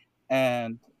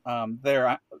 and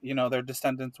their their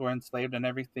descendants were enslaved and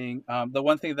everything, the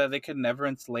one thing that they could never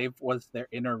enslave was their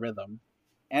inner rhythm.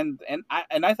 And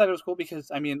I thought it was cool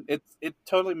because I mean it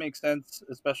totally makes sense,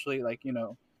 especially like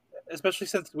especially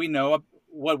since we know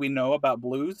what we know about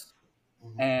blues.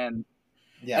 Mhm. And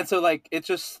Yeah. so like it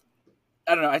just,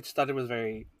 I don't know, I just thought it was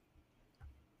very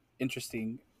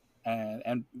interesting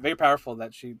and very powerful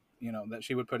that she that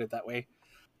she would put it that way.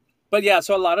 But yeah,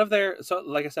 so a lot of their, so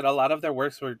like I said, a lot of their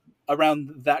works were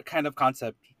around that kind of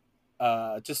concept,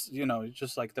 just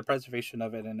just like the preservation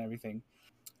of it and everything.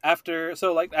 After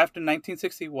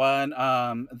 1961,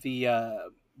 the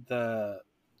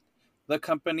the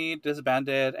company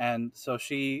disbanded, and so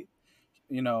she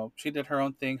did her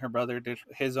own thing, her brother did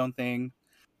his own thing.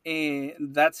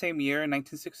 In that same year, in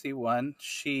 1961,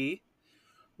 she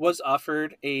was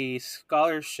offered a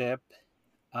scholarship,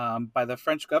 by the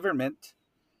French government,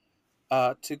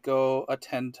 to go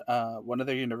attend one of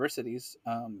their universities,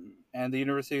 and the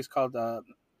university is called,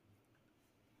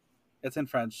 it's in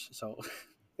French, so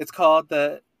it's called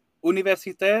the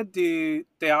Université du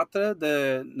Théâtre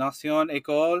de Nation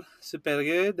École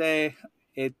Supérieure des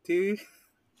Études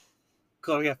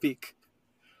Chorégraphiques.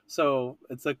 So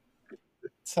it's like,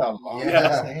 It's a long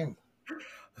ass Yeah. name.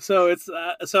 so it's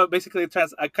so basically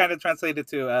I kind of translated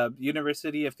to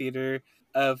University of Theater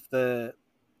of the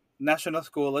National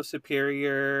School of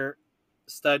Superior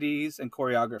Studies and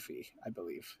Choreography, I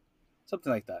believe,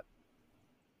 something like that.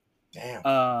 Damn.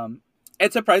 Um,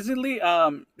 and surprisingly,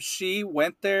 she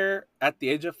went there at the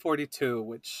age of 42,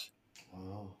 which,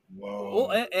 Oh. well,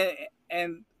 Whoa.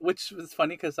 and which was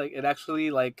funny because like it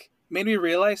actually like made me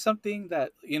realize something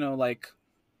that like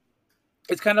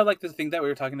it's kind of like the thing that we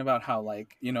were talking about, how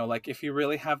like like if you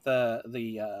really have the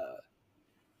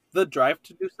drive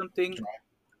to do something,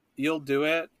 you'll do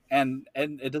it, and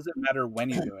it doesn't matter when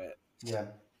you do it. Yeah.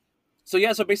 So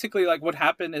yeah, so basically like what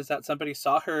happened is that somebody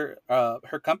saw her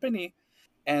company,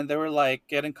 and they were like,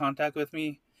 get in contact with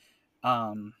me,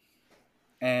 um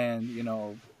and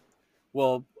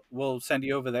we'll send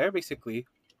you over there basically.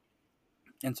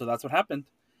 And so that's what happened,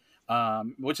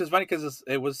 which is funny because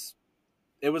it was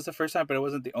the first time, but it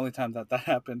wasn't the only time that that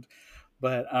happened.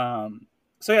 But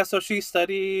so yeah, so she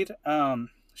studied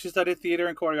theater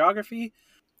and choreography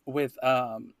with,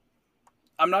 I'm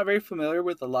not very familiar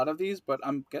with a lot of these, but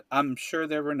I'm sure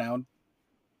they're renowned,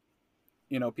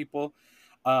 people,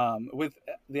 with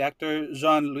the actor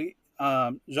Jean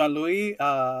Louis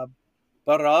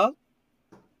Barral,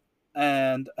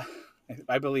 and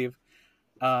I believe,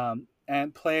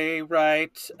 and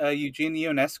playwright Eugene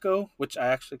Ionesco, which I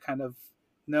actually kind of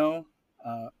know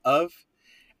of,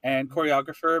 and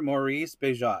choreographer Maurice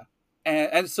Beja.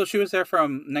 And so she was there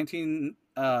from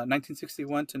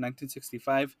 1961 to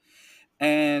 1965.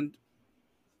 And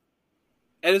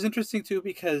it was interesting too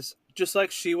because just like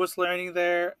she was learning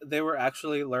there, they were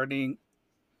actually learning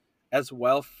as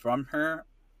well from her,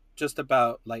 just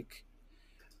about like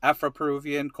Afro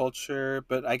Peruvian culture,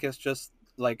 but I guess just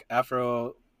like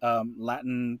Afro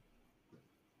Latin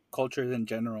cultures in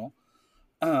general.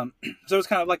 So it's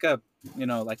kind of like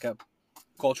like a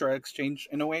cultural exchange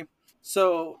in a way.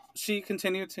 So she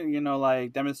continued to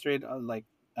like demonstrate like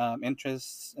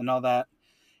interests and all that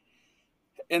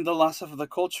in the loss of the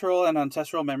cultural and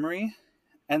ancestral memory.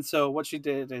 And so what she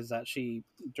did is that she,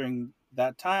 during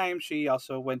that time, she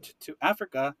also went to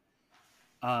Africa,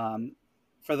 um,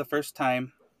 for the first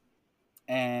time,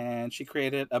 and she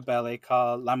created a ballet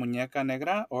called La Muñeca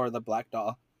Negra, or the Black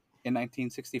Doll, in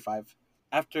 1965.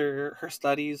 After her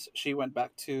studies, she went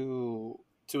back to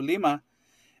Lima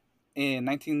in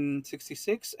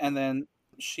 1966, and then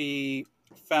she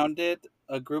founded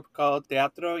a group called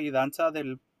Teatro y Danza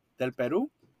del Perú,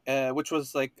 which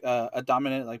was like a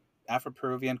dominant like Afro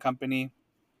Peruvian company.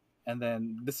 And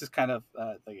then this is kind of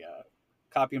the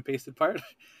copy and pasted part,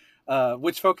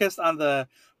 which focused on the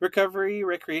recovery,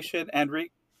 recreation, and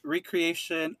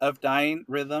recreation of dying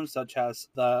rhythms such as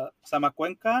the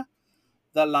Samacuenca,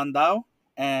 the Landau,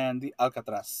 and the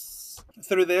Alcatraz.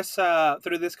 Through this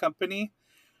company,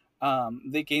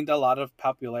 they gained a lot of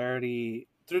popularity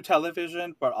through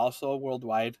television, but also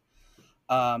worldwide.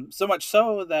 So much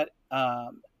so that,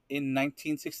 in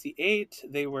 1968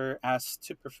 they were asked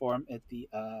to perform at the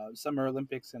Summer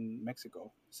Olympics in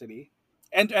Mexico City.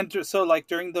 And so like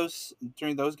during those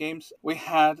games, we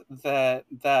had that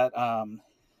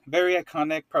very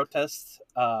iconic protest,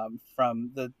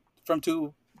 from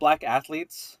two black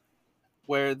athletes,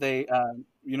 where they,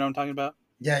 you know what I'm talking about?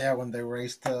 Yeah, yeah. When they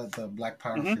raised the Black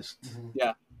Power Hmm. fist, Mhm.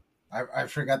 Yeah, I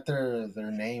forgot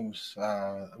their names.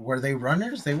 Were they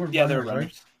runners? They were yeah, they were runners, right?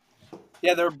 runners.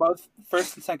 Yeah, they were both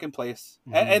first and second place,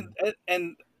 Mhm.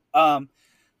 and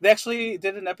they actually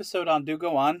did an episode on Do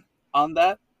Go on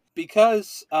that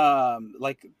because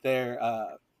like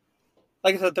they're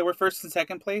like I said, they were first and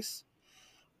second place.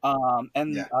 And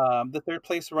Yeah. the third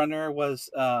place runner was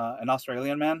an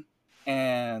Australian man,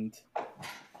 and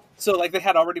so like they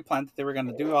had already planned that they were going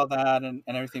to do all that and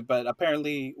everything, but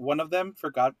apparently one of them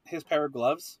forgot his pair of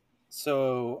gloves.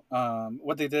 So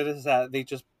what they did is that they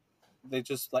just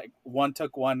like one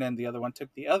took one and the other one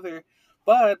took the other.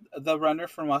 But the runner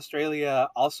from Australia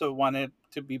also wanted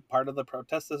to be part of the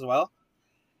protest as well,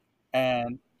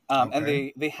 and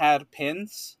Okay. they had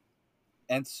pins,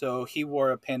 and so he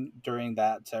wore a pin during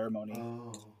that ceremony.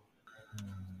 Oh.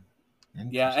 Hmm.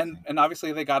 Yeah, Interesting. and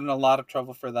obviously they got in a lot of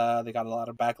trouble for that. They got a lot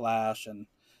of backlash, and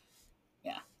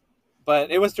yeah,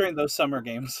 but it was during those summer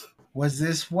games. Was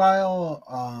this while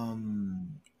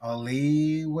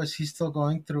Ali, was he still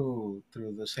going through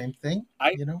the same thing?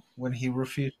 I You know, when he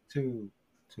refused Well, to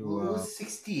it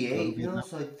was go to 68, Vietnam.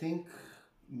 so I think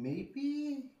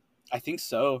maybe. I think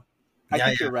so. I Yeah,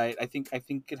 think you're yeah. right. I think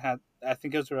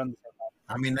it was around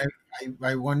I mean,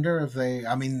 I wonder if they.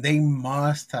 I mean, they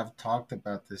must have talked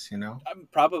about this. You know,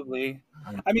 probably.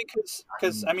 I'm I mean, because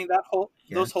I'm I mean that whole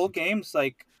those whole guessing. games,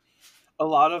 like a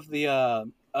lot of a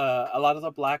lot of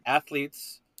the black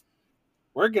athletes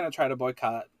were gonna try to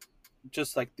boycott,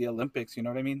 just like the Olympics. You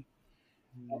know what I mean?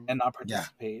 Mhm. And not Yeah.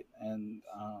 participate, and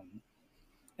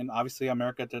obviously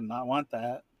America did not want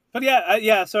that. But yeah,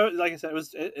 yeah. So like I said,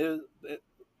 it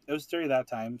was during that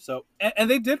time. So and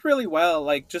they did really well,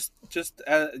 like just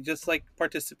like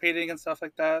participating and stuff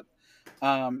like that.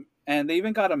 And they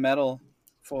even got a medal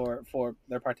for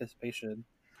their participation.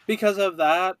 Because of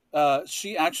that,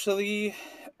 she actually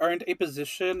earned a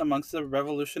position amongst the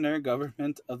revolutionary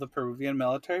government of the Peruvian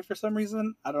military for some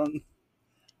reason.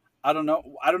 I don't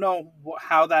know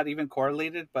how that even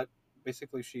correlated, but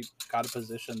basically she got a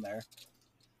position there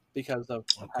because of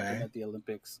what happened Okay. at the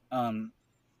Olympics.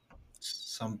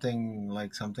 Something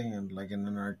like in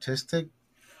an artistic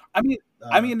I mean,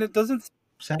 uh,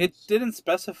 it sense. didn't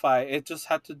specify. It just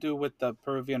had to do with the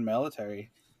Peruvian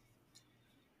military.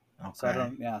 So I Okay.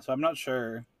 don't. Yeah. So I'm not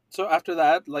sure. So after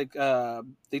that, like,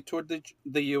 they toured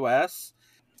the U.S.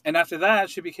 and after that,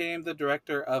 she became the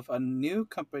director of a new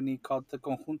company called the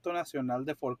Conjunto Nacional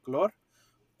de Folklore,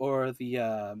 or the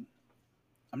I'm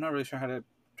not really sure how to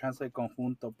translate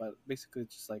conjunto, but basically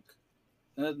it's just like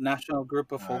a national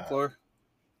group of Uh, folklore.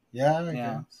 yeah, I Yeah,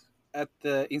 guess. at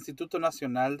the Instituto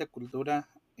Nacional de Cultura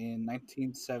in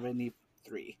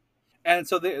 1973. And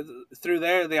so they through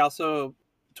there they also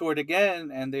toured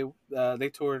again, and they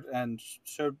toured and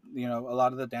showed a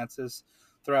lot of the dances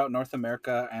throughout North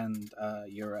America and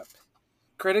Europe.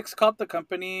 Critics called the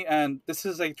company, and this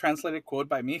is a translated quote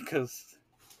by me because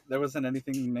there wasn't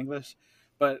anything in English,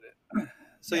 but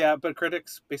so Yeah. yeah, but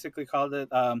critics basically called it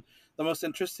the most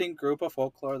interesting group of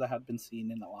folklore that had been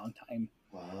seen in a long time.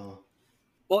 Wow.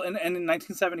 Well, and in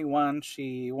 1971,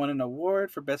 she won an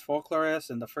award for best folklorist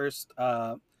in the first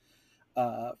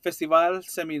Festival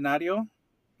Seminario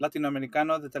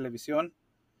Latinoamericano de Televisión,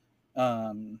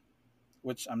 um,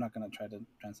 which I'm not going to try to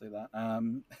translate that,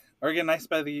 organized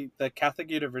by the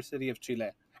Catholic University of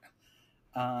Chile.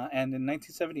 And in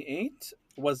 1978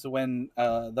 was when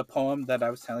the poem that I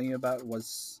was telling you about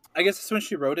was, I guess that's when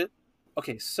she wrote it.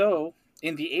 Okay, so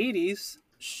in the 80s,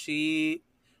 she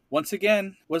once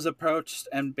again was approached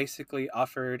and basically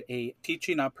offered a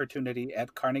teaching opportunity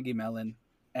at Carnegie Mellon.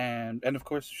 And of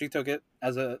course, she took it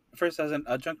as a first as an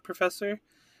adjunct professor,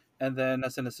 and then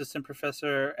as an assistant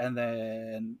professor, and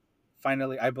then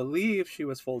finally, I believe she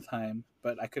was full time,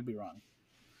 but I could be wrong.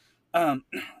 Um,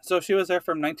 so she was there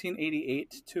from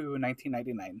 1988 to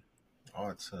 1999. Oh,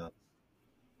 it's a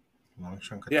long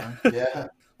chunk of Yeah, time. Yeah.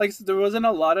 like so there wasn't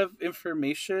a lot of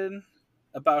information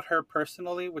about her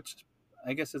personally, which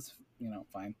I guess is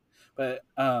fine, but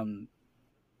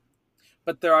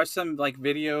there are some like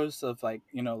videos of like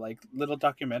like little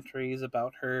documentaries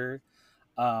about her.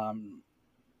 Um,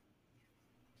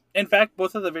 in fact,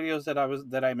 both of the videos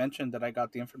that I mentioned that I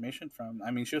got the information from,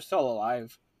 I mean, she was still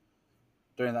alive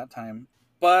during that time.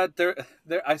 But there,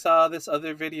 I saw this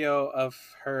other video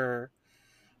of her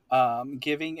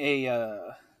giving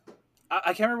a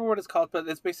I can't remember what it's called, but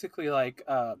it's basically like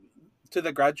to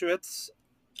the graduates.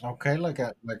 Okay, like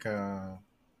a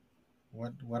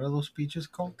what are those speeches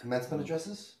called? Commencement Um,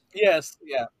 addresses? Yes,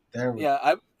 yeah, there we.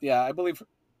 yeah, I believe.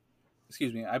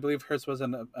 Excuse me, I believe hers was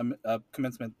a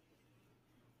commencement,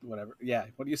 whatever. Yeah,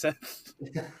 what you said.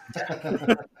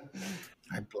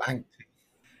 I blanked.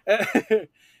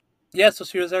 Yeah, so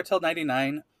she was there till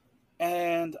 99.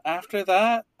 And after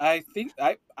that, I think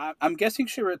I'm guessing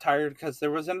she retired because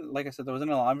there wasn't, like I said, there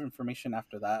wasn't a lot of information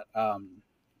after that,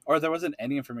 or there wasn't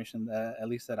any information that at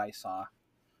least that I saw.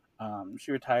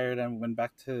 She retired and went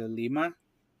back to Lima,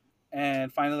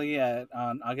 and finally, at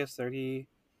on August 30,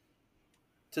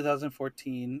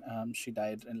 2014, she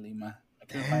died in Lima. I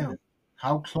couldn't find Damn. her.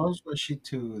 How close was she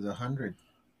to the 100?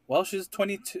 Well, she's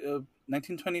 22,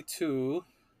 1922,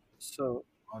 so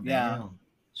Oh, yeah, damn.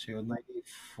 She was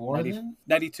 94 90 then?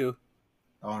 92.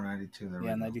 Oh, 92. There we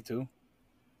Yeah, go. 92.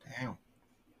 Damn.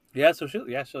 Yeah, so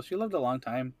she lived a long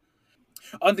time.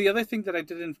 On the other thing that I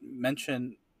didn't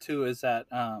mention too is that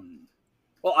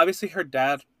well, obviously her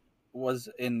dad was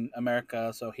in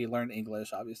America, so he learned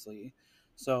English obviously.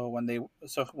 So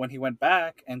when he went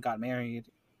back and got married,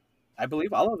 I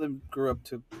believe all of them grew up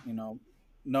to,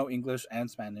 know English and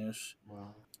Spanish.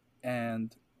 Wow.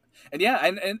 And yeah,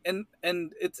 and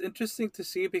it's interesting to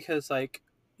see because like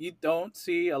you don't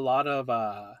see a lot of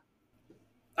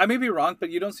I may be wrong, but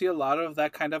you don't see a lot of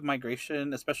that kind of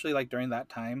migration, especially like during that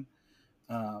time,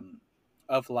 um,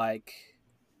 of like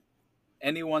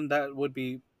anyone that would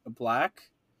be black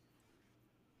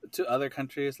to other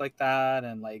countries like that,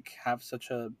 and like have such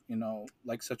a,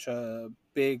 like such a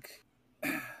big,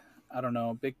 I don't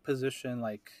know, big position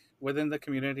like within the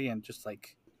community, and just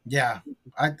like Yeah.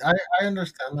 I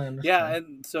understand. I yeah. understand.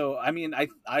 And so I mean,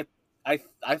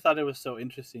 I thought it was so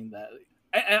interesting that,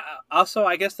 and also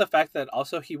I guess the fact that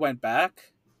also he went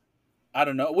back, I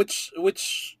don't know, which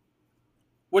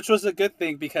was a good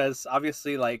thing because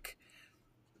obviously like,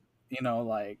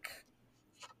 like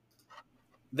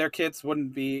their kids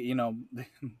wouldn't be,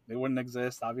 they wouldn't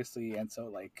exist obviously, and so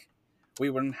like we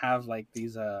wouldn't have like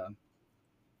these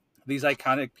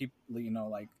iconic people,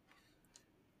 like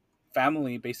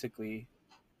family basically.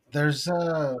 There's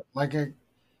like a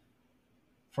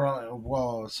for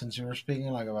well, since you were speaking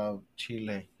like about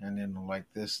Chile and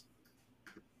like this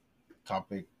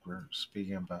topic we're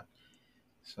speaking about.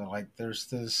 So like there's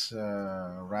this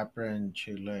rapper in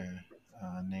Chile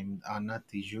named Ana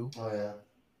Tiju, Oh yeah.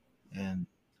 and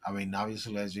I mean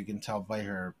obviously as you can tell by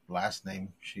her last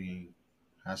name, she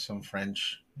has some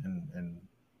French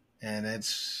and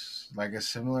it's like a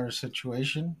similar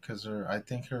situation because her I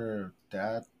think her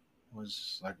dad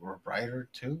was like a writer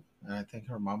too, and I think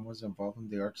her mom was involved in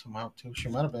the art somehow too. She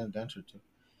might have been a dancer too,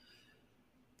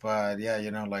 but yeah,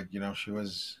 like she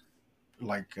was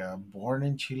like born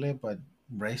in Chile but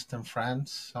raised in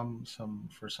France some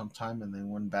for some time, and then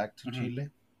went back to Hmm. Chile.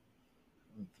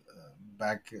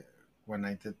 Back when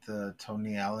I did the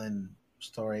Tony Allen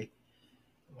story,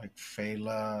 like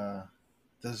Fela.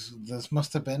 This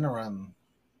must have been around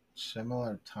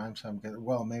similar times. I'm getting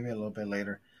well, maybe a little bit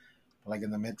later. Like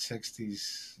in the mid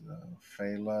 '60s,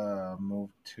 Fela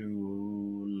moved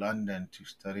to London to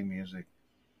study music.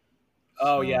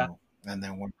 Oh yeah. So and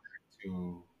then went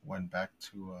back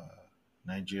to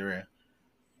Nigeria,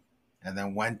 and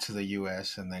then went to the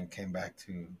U.S. and then came back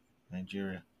to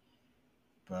Nigeria.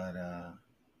 But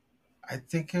I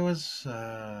think it was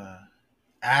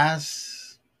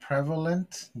as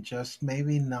prevalent, just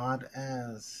maybe not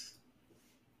as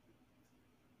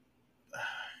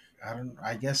I don't.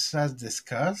 I guess as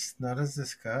discussed, not as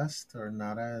discussed, or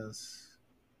not as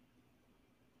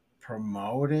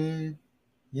promoted.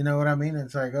 You know what I mean?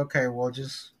 It's like okay, we'll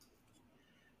just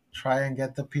try and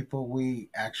get the people we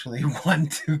actually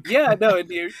want to. Yeah, no,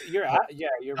 yeah,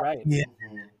 you're right. Yeah,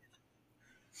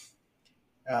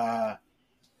 Hmm.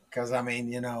 because I mean,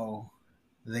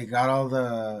 they got all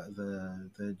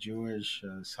the Jewish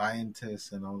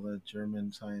scientists and all the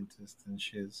German scientists and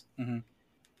shiz. Hmm.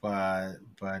 But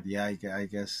yeah, I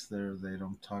guess they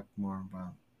don't talk more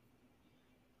about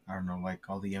I don't know like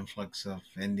all the influx of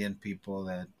Indian people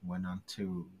that went on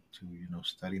to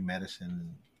study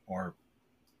medicine or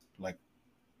like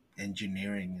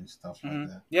engineering and stuff like Hmm.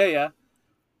 that. Yeah, yeah,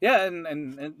 yeah.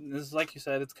 And this is like you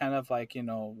said, it's kind of like,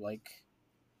 like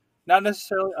not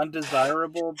necessarily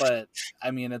undesirable, but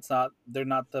I mean, it's not, they're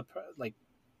not like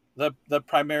the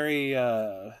primary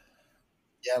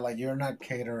Yeah, like you're not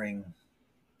catering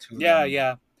to yeah, them.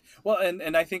 yeah. Well,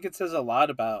 and I think it says a lot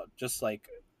about just like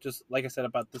I said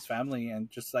about this family, and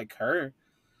just like her,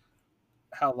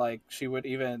 how like she would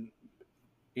even,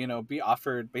 be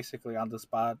offered basically on the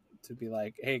spot to be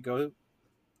like, hey, go,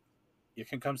 you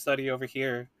can come study over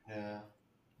here Yeah.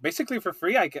 basically for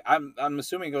free. I'm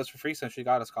assuming it goes for free since she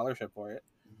got a scholarship for it.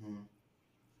 Hmm.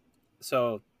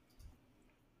 So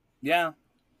yeah.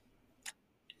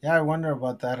 Yeah, I wonder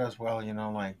about that as well.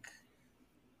 Like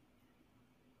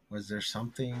was there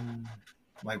something?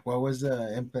 Like, what was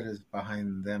the impetus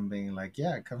behind them being like,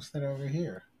 yeah, come sit over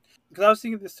here? Because I was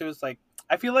thinking this too. Is like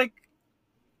I feel like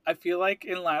I feel like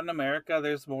in Latin America,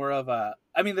 there's more of a.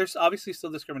 I mean, there's obviously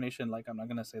still discrimination. Like I'm not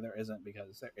gonna say there isn't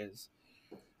because there is.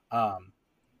 Um,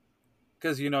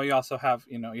 because you also have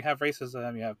you have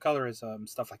racism, you have colorism,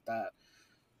 stuff like that.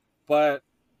 But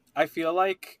I feel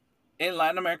like in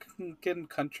Latin American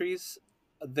countries,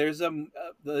 there's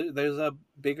a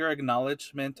bigger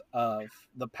acknowledgement of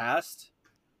the past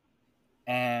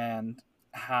and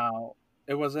how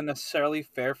it wasn't necessarily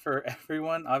fair for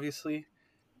everyone. Obviously,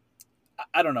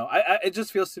 I don't know. It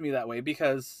just feels to me that way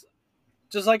because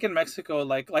just like in Mexico,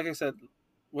 like I said,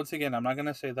 once again, I'm not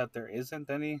gonna say that there isn't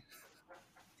any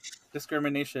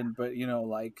discrimination, but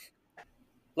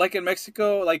like in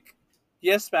Mexico, like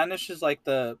yes, Spanish is like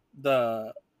the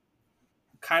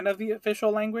kind of the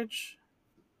official language,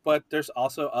 but there's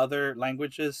also other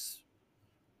languages,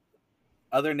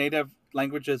 other native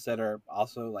languages that are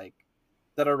also like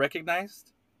that are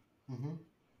recognized, Hmm.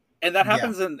 and that Yeah.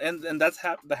 happens and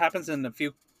that happens in a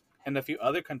few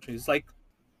other countries, like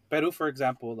Peru, for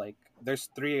example. Like there's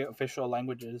three official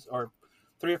languages or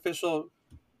three official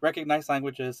recognized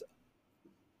languages,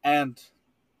 and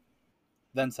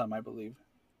then some, I believe.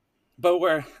 But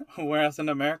whereas in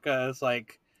America, it's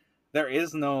like there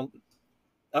is no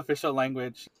official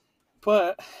language.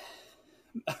 But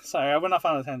sorry, I went off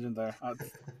on a tangent there. I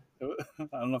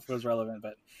don't know if it was relevant,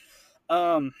 but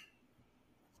um,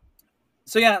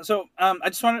 so yeah, so I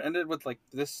just wanted to end it with like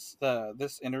this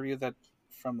interview that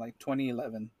from like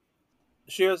 2011.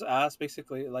 She was asked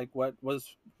basically like what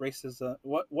was racism,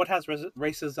 what has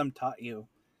racism taught you.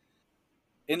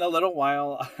 In a little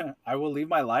while, I will leave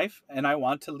my life, and I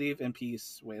want to leave in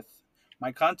peace with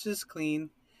my conscience clean,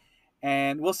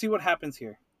 and we'll see what happens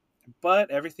here.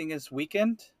 But everything is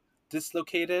weakened,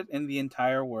 dislocated in the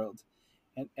entire world,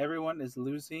 and everyone is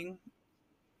losing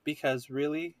because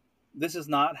really, this is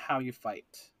not how you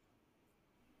fight.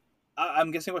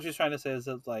 I'm guessing what she's trying to say is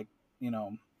that like you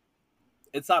know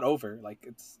it's not over. Like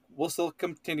we'll still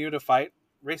continue to fight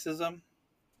racism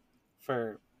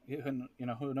for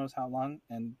who knows how long,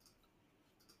 and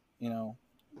you know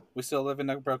we still live in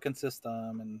a broken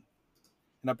system and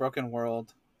in a broken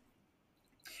world.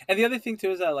 And the other thing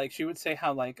too is that like she would say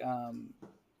how like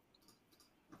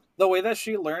the way that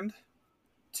she learned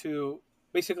to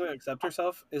basically accept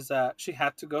herself is that she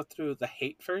had to go through the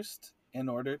hate first in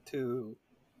order to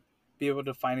be able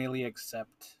to finally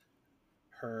accept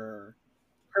her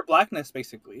her blackness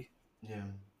basically. Yeah.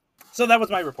 So that was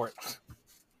my report.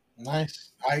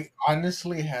 Nice. I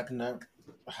honestly hadn't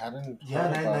Yeah,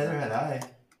 heard about neither her. had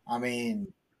I. I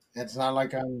mean, it's not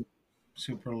like I'm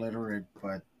super literate,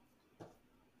 but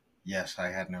yes, I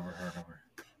had never heard of her.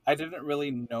 I didn't really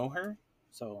know her,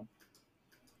 so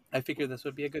I figured this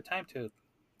would be a good time to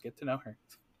get to know her.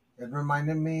 It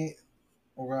reminded me.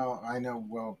 Well, I know.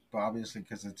 Well, obviously,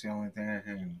 because it's the only thing I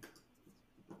can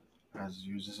as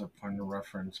use as a point of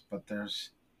reference. But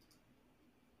there's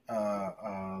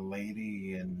a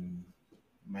lady in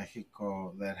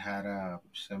Mexico that had a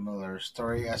similar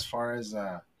story as far as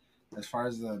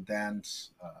the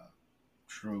dance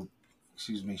troupe.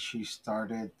 Excuse me. She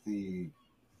started the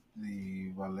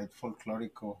ballet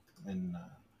folklorico in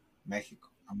Mexico.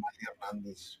 Amalia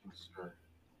Hernandez was her.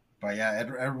 But yeah,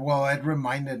 it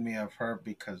reminded me of her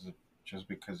just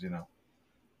because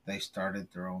they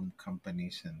started their own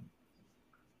companies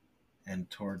and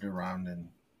toured around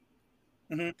and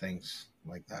Hmm. things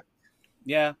like that.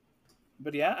 Yeah,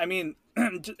 but yeah, I mean,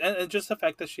 and just the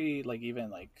fact that she like even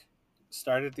like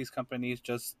started these companies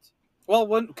just well,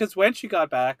 when when she got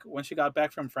back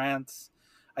from France,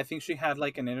 I think she had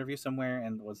like an interview somewhere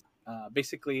and was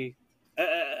basically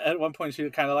at one point she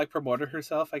kind of like promoted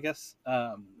herself, I guess,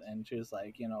 and she was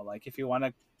like, like if you want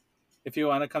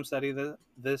to come study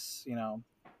this,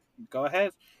 go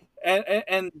ahead,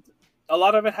 and a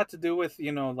lot of it had to do with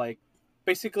like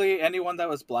basically anyone that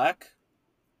was black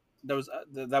that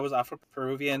was Afro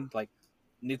Peruvian like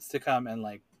needs to come and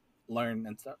like learn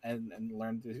and stuff and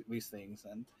learn these things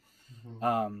Hmm.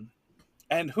 um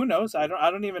and who knows, I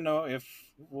don't even know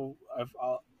if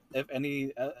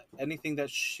anything that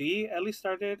she at least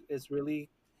started is really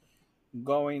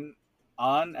going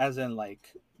on as in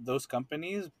like those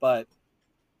companies, but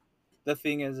the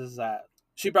thing is that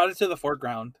she brought it to the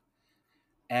foreground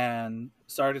and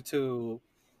started to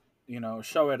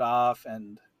show it off,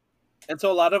 and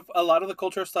so a lot of the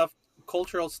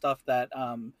cultural stuff that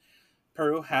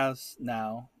Peru has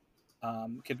now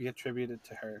could be attributed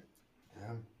to her.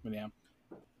 Yeah.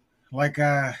 Like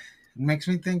it makes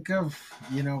me think of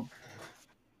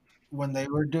when they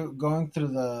were going through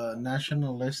the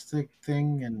nationalistic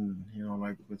thing, and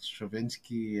like with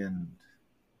Stravinsky and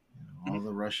Mhm. all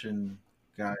the Russian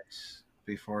guys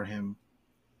before him,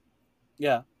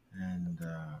 Yeah. and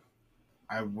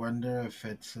I wonder if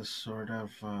it's a sort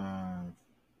of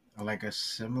like a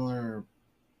similar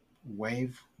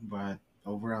wave, but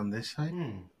over on this side.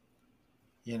 Hmm.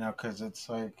 Because it's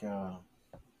like,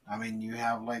 I mean, you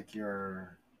have like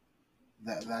your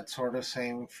that sort of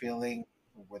same feeling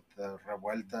with the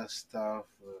revuelta stuff,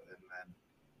 and then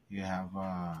you have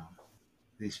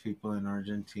these people in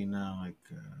Argentina, like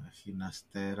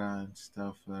Ginastera and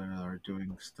stuff, that are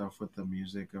doing stuff with the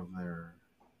music of their,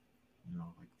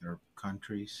 like their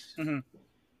countries, Hmm.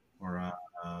 or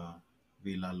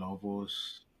Villa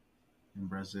Lobos in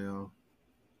Brazil.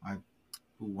 I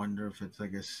wonder if it's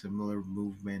like a similar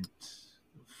movement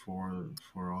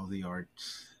for all the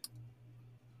arts,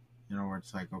 where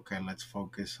it's like, okay, let's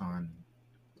focus on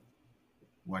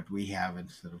what we have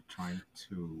instead of trying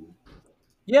to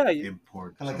Yeah.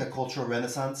 import Kind of like a something. cultural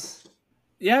renaissance.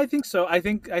 Yeah. I think so. I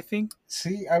think.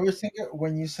 See, I was thinking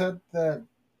when you said that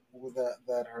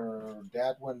that her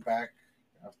dad went back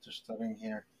after studying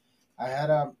here. I had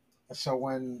a so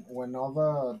when all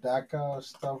the DACA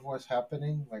stuff was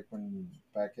happening, like when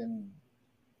back in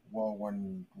well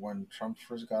when Trump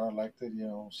first got elected,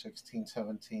 16,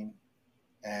 17,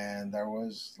 and there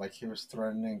was like he was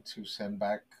threatening to send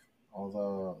back all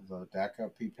the DACA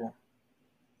people.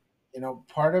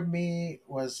 Part of me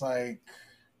was like,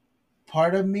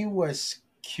 part of me was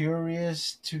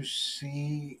curious to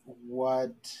see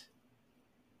what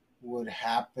would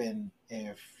happen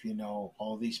if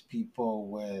all these people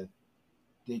with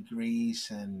degrees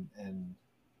and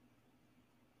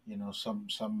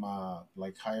some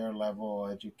like higher level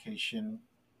education,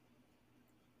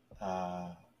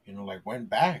 uh like went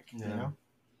back, Yeah. and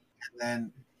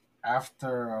then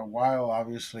after a while,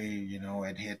 obviously,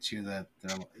 it hits you that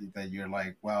that you're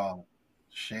like, well,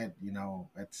 shit,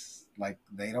 it's like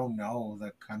they don't know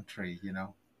the country.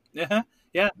 Yeah.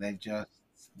 Yeah. They've just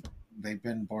they've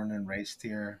been born and raised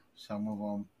here. Some of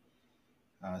them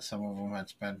had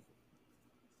spent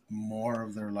more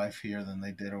of their life here than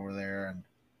they did over there, and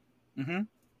Hmm.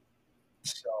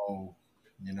 so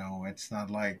it's not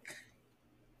like,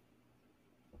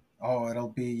 oh, it'll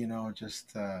be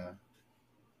just an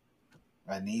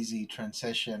easy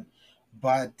transition,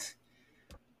 but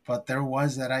there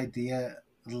was that idea,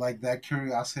 like that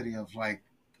curiosity of like,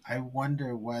 I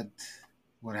wonder what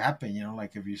would happen,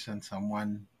 like if you send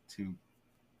someone to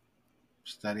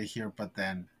study here, but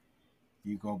then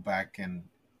you go back and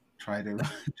try to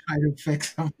try to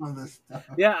fix some of the stuff.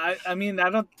 Yeah. I mean,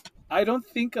 I don't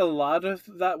think a lot of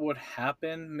that would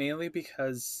happen, mainly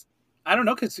because I don't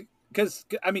know,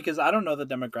 because I don't know the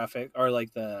demographic, or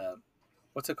like the,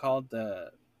 what's it called,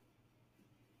 the,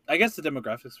 I guess the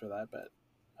demographics for that, but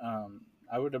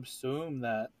I would assume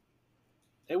that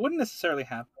it wouldn't necessarily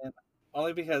happen,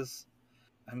 only because,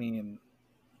 I mean,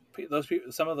 those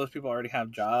people, some of those people already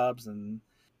have jobs, and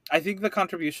I think the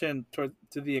contribution toward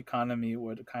to the economy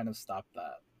would kind of stop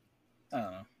that. I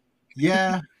don't know.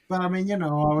 Yeah, but I mean, I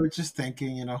was just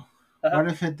thinking, Uh-huh. what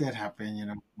if it did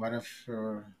happen? What if,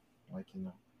 like,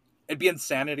 It'd be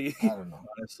insanity, I don't know.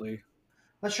 honestly.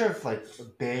 Not sure if like a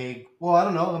big. Well, I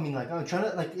don't know. I mean, like I'm trying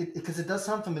to like it because it does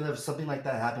sound familiar if something like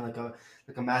that happened,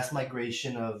 like a mass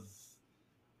migration of.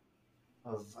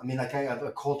 I mean, like I have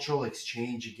a cultural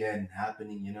exchange again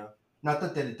happening. Not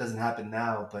that it doesn't happen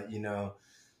now, but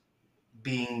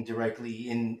being directly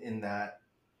in that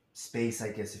space,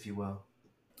 I guess, if you will.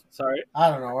 Sorry. I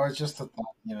don't know. It's just a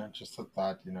thought, just a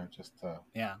thought, just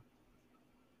Yeah.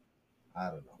 I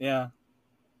don't know. Yeah.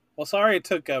 Well, sorry it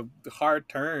took a hard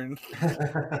turn.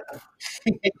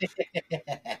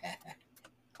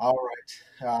 All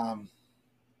right.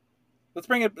 Let's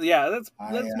bring it. Yeah. Let's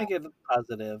I let's make it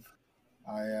positive.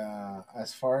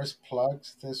 as far as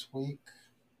plugs this week,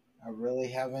 I really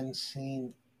haven't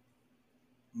seen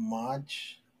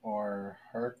much or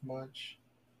heard much,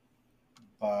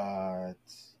 but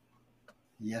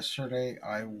yesterday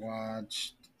I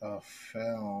watched a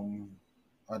film,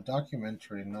 a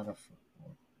documentary, not a film.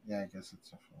 Yeah, I guess it's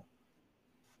a film.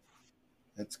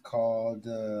 It's called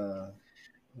the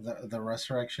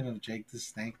Resurrection of Jake the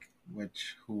Snake,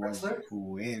 which Wrestler?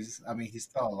 who is, I mean, he's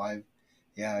still alive.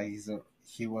 Yeah,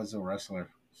 he was a wrestler.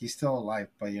 He's still alive,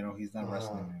 but he's not Uh,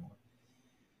 wrestling anymore.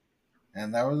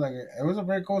 And that was like, it was a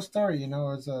very cool story.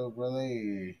 It's a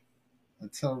really,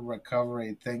 it's a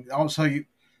recovery thing. Oh, so you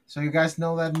guys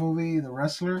know that movie, The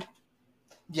Wrestler?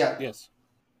 yeah. Yes.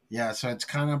 Yeah, so it's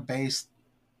kind of based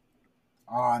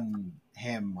on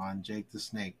him, on Jake the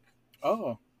Snake.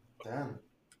 Oh. Damn.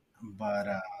 But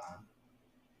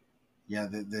yeah,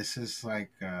 this is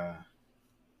like I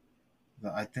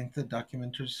think the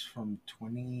documentary's from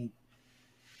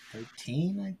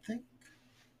 2013, I think.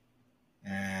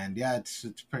 And yeah, it's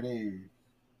pretty.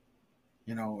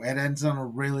 It ends on a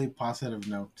really positive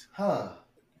note. Huh.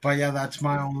 But yeah, that's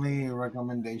my only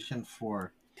recommendation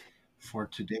for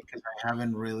today because I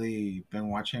haven't really been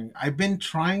watching. I've been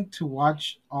trying to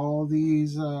watch all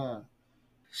these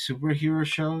superhero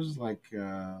shows like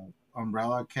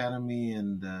Umbrella Academy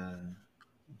and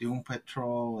Doom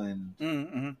Patrol and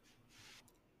Mm-hmm.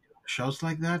 shows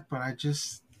like that, but I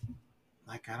just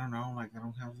like I don't know, like I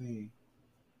don't have the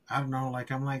I don't know,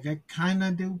 like I'm like I kind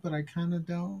of do, but I kind of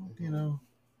don't,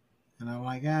 And I'm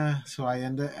like, so I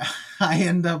end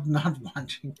up not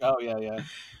watching. Oh yeah, yeah.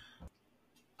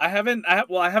 I haven't.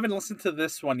 I haven't listened to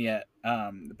this one yet.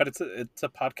 But it's a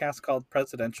podcast called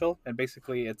Presidential, and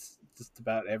basically it's just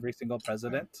about every single Okay.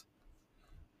 president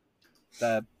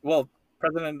that well,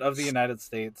 president of the United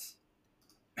States.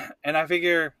 And I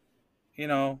figure, you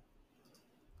know,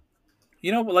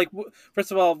 like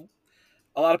first of all,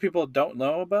 a lot of people don't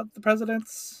know about the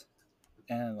presidents,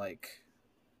 and like,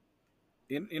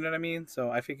 you know what I mean. So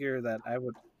I figure that I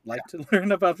would like to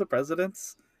learn about the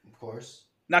presidents, Of course.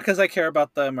 not because I care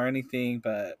about them or anything,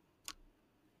 but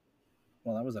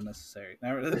well, that was unnecessary.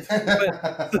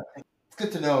 But It's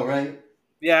good to know, right?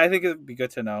 yeah, I think it'd be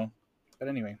good to know. But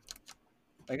anyway,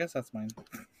 I guess that's mine.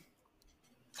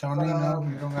 Tony, no,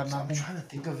 you don't got I'm nothing. trying to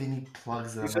think of any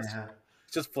plugs that I He's might have.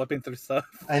 just flipping through stuff.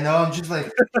 I know. I'm just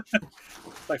like,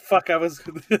 Like fuck, I was.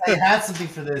 I had something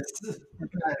for this.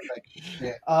 Like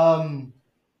shit.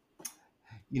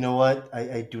 You know what?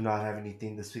 I do not have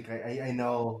anything this week. I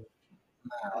know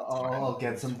It's fine. I'll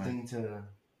get It's fine. something to.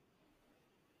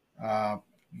 Uh,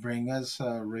 Bring us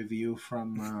a review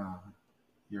from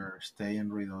your stay in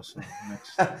Ruidoso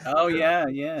next time. Oh yeah, For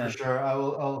yeah. sure. I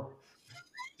will. I'll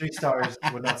 3 stars.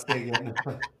 We're not staying in.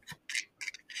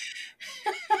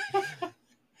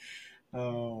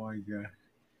 Oh my god.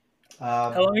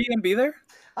 How long are you gonna be there?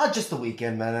 Just the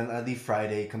weekend, man. And I leave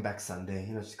Friday, come back Sunday.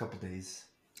 Just a couple days.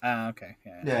 Ah, okay,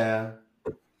 yeah. Yeah.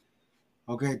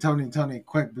 Okay, Tony,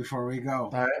 quick before we go.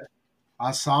 All right.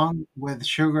 A song with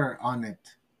sugar on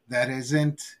it that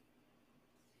isn't.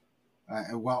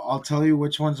 Well, I'll tell you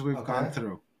which ones we've gone Okay.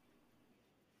 through.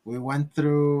 We went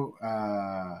through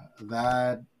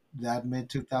that mid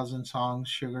 2000 song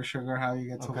 "Sugar Sugar How You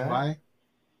Get So Okay. Fly."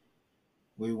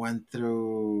 We went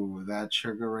through that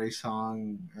Sugar Ray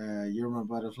song "You're My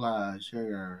Butterfly,"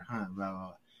 Sugar, huh? Blah, blah,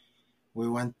 blah. We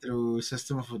went through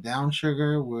System of a Down,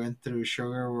 Sugar. We went through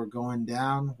Sugar We're Going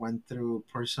Down. Went through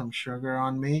Pour Some Sugar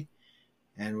on Me,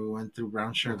 and we went through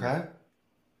Brown Sugar. Okay.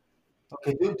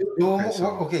 Okay. Do one Okay, so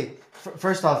okay.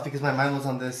 First off, because my mind was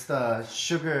on this,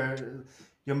 sugar,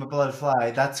 you're my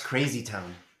butterfly. That's Crazy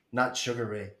Town, not Sugar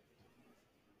Ray.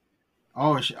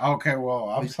 okay. Well, Oh,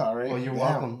 I'm oh, sorry. you're Damn.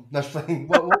 welcome. Not playing.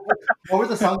 What were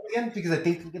the songs again? Because I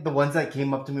think the ones that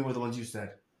came up to me were the ones you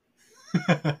said.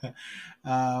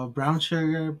 Brown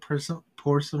Sugar, Pour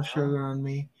Some Uh-huh. Sugar on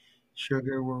Me,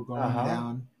 Sugar We're Going Uh-huh.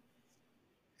 Down,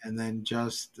 and then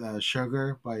just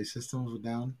Sugar by System of a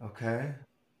Down. Okay.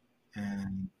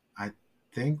 And I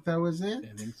think that was it.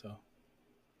 I think so.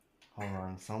 Hold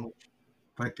on.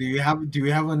 But do you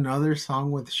have another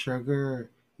song with sugar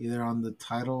either on the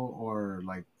title or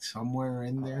like somewhere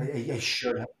in there? I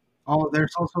should have. Oh,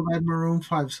 there's also that Maroon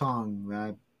 5 song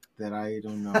that I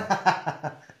don't know.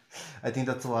 I think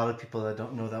that's a lot of people that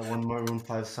don't know that one Maroon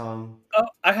 5 song. Oh,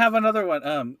 I have another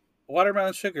one.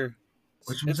 Watermelon Sugar.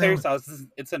 Which It's was Harry that? Styles.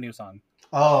 It's a new song.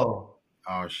 Oh.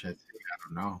 Oh shit. See, I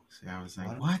don't know. See, I was like,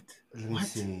 What? what? Let me What?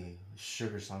 see.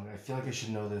 Sugar song. I feel like I should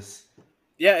know this.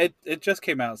 Yeah, it just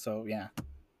came out, so yeah.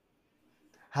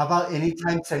 How about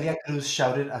anytime Celia Cruz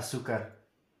shouted azúcar?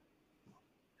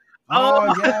 Oh, Oh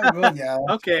yeah, well yeah,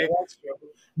 that's true. okay. That's true.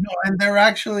 No, and there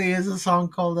actually is a song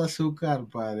called Azúcar,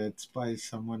 but it's by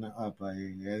someone by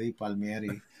Eddie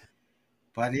Palmieri.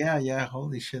 But yeah,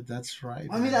 holy shit, that's right,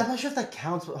 I mean, I'm man. not sure if that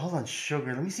counts, but hold on,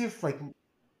 sugar. Let me see if like.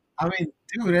 I mean,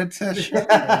 dude, it says sugar.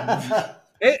 I mean,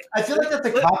 It, I feel like that's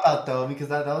a li- cop out though, because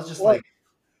that was just well, like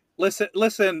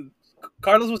listen.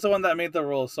 Carlos was the one that made the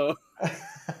rule, so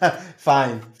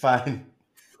fine.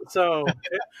 so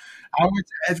I was,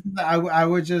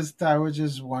 I was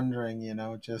just wondering,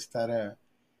 just at a,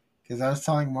 because I was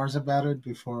telling Mars about it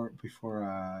before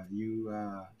you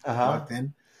Uh huh. walked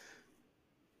in,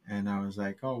 and I was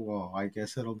like, oh well, I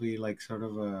guess it'll be like sort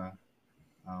of a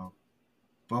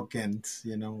bookends.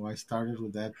 I started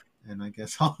with that, and I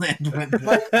guess I'll end with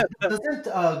But that.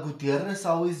 doesn't Gutierrez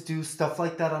always do stuff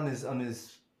like that on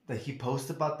his that he posts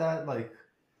about that? Like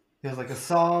there's like a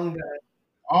song.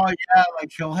 Oh yeah,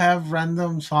 like he'll have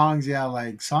random songs. Yeah,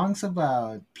 like songs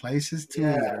about places to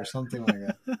Yeah. eat or something like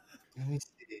that. Let me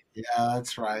see. Yeah,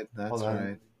 that's right. Hold That's on.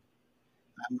 right.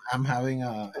 I'm having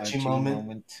a Touchy G moment.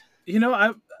 moment. You know,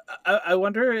 I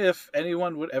wonder if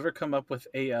anyone would ever come up with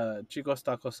a Chicos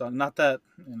Taco song. Not that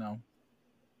you know.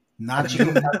 A Not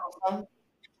Chico me. Taco song?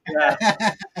 Yeah.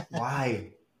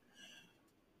 Why?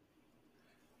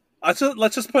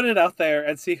 Let's just put it out there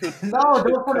and see who No,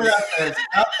 who don't put it comes. out there.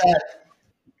 Stop that.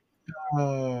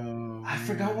 Oh I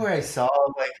forgot man. where I saw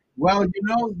like Well,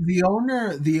 the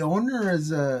owner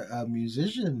is a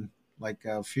musician, like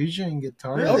a fusion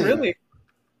Oh, guitarist really? guy. really?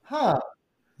 Huh.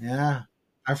 Yeah,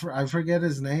 I forget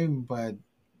his name, but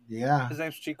yeah. His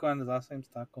name's Chico and his last name's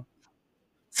Taco.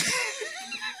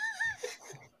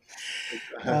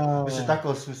 Mr. Uh,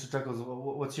 Tacos, Mr. Tacos,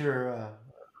 what's your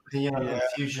opinion yeah. on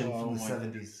Fusion from Oh the my.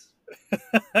 70s?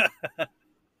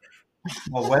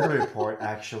 Well, Weather Report,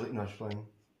 actually. No, I'm just playing.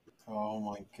 Oh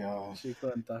my god.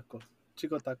 Chico and Taco.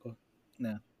 Chico Taco.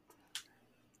 Yeah.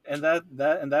 And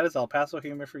that is El Paso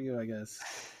humor for you, I guess.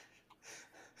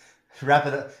 Wrap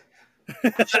it up.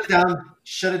 Shut it down.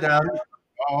 Shut it down.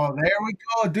 Oh, there we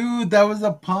go, dude. That was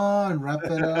a pun. Wrap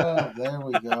it up. There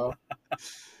we go.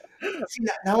 See,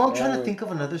 now I'm trying There to we think of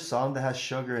go. another song that has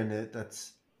sugar in it.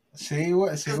 That's See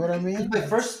what I because mean?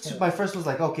 my first was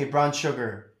like, okay, brown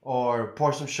sugar or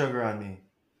pour some sugar on me.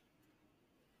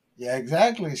 Yeah,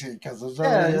 exactly. See, because those are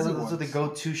Yeah, the yeah, easy those are the ones,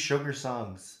 go-to sugar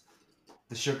songs.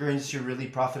 The sugar industry really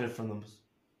profited from them.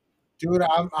 dude.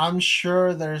 I'm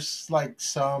sure there's like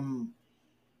some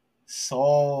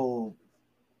soul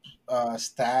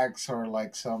stacks or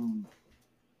like some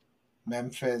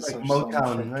Memphis Like or some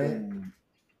Motown, right? freaking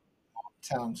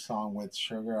town song with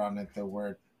sugar on it that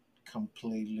we're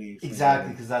completely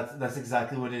Exactly, forgetting. because that's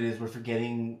exactly what it is. We're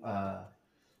forgetting.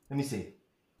 Let me see.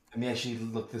 Let me actually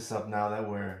look this up now that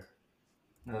we're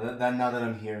now that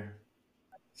I'm here.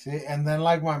 See, and then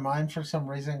like my mind for some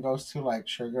reason goes to like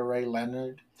Sugar Ray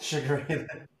Leonard, Sugar.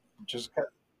 just 'cause,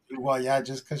 well, yeah,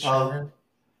 just cause Oh, sugar.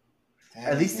 at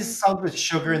Dang, least this dude. song with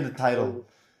sugar in the title.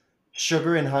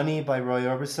 Sugar and Honey by Roy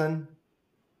Orbison.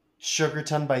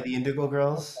 Sugarton by the Indigo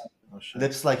Girls. Oh shit.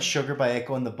 Lips Like Sugar by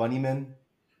Echo and the Bunnymen.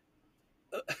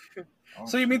 Oh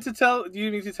So you mean to tell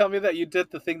me that you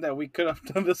did the thing that we could have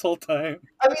done this whole time?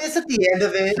 I mean, it's at the end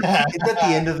of it. It's at the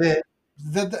shit. end of it.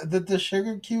 Did the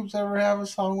Sugar Cubes ever have a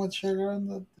song with sugar in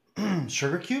the?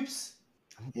 Sugar Cubes?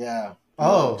 Yeah,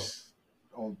 Oh, Bjork's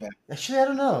old band. actually, I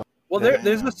don't know. Well, Damn.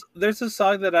 there's a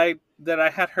song that I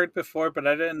had heard before, but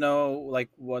I didn't know like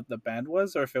what the band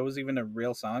was or if it was even a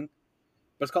real song.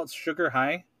 But it's called Sugar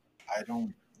High. I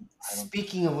don't. I don't.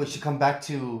 Speaking of which, to come back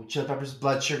to Chili Peppers'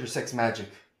 Blood Sugar Sex Magic.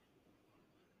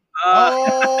 Uh,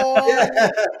 Oh, Yeah.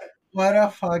 what a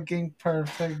fucking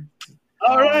perfect.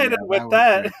 all Oh right, and yeah, with that was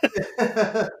that,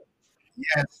 great.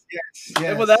 Yes, yes,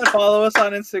 and with that, yes. follow us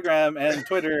on Instagram and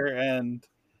Twitter, and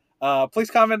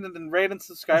please comment and rate and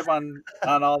subscribe on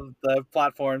all the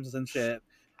platforms and shit.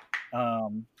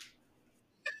 Um,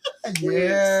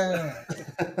 please. Yeah.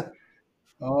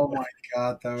 Oh my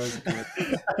god, that was good.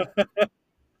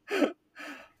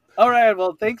 All right.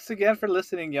 Well, thanks again for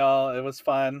listening, y'all. It was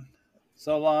fun.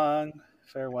 So long.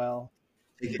 Farewell.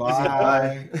 Take it easy.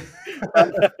 Bye.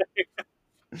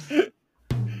 Bye.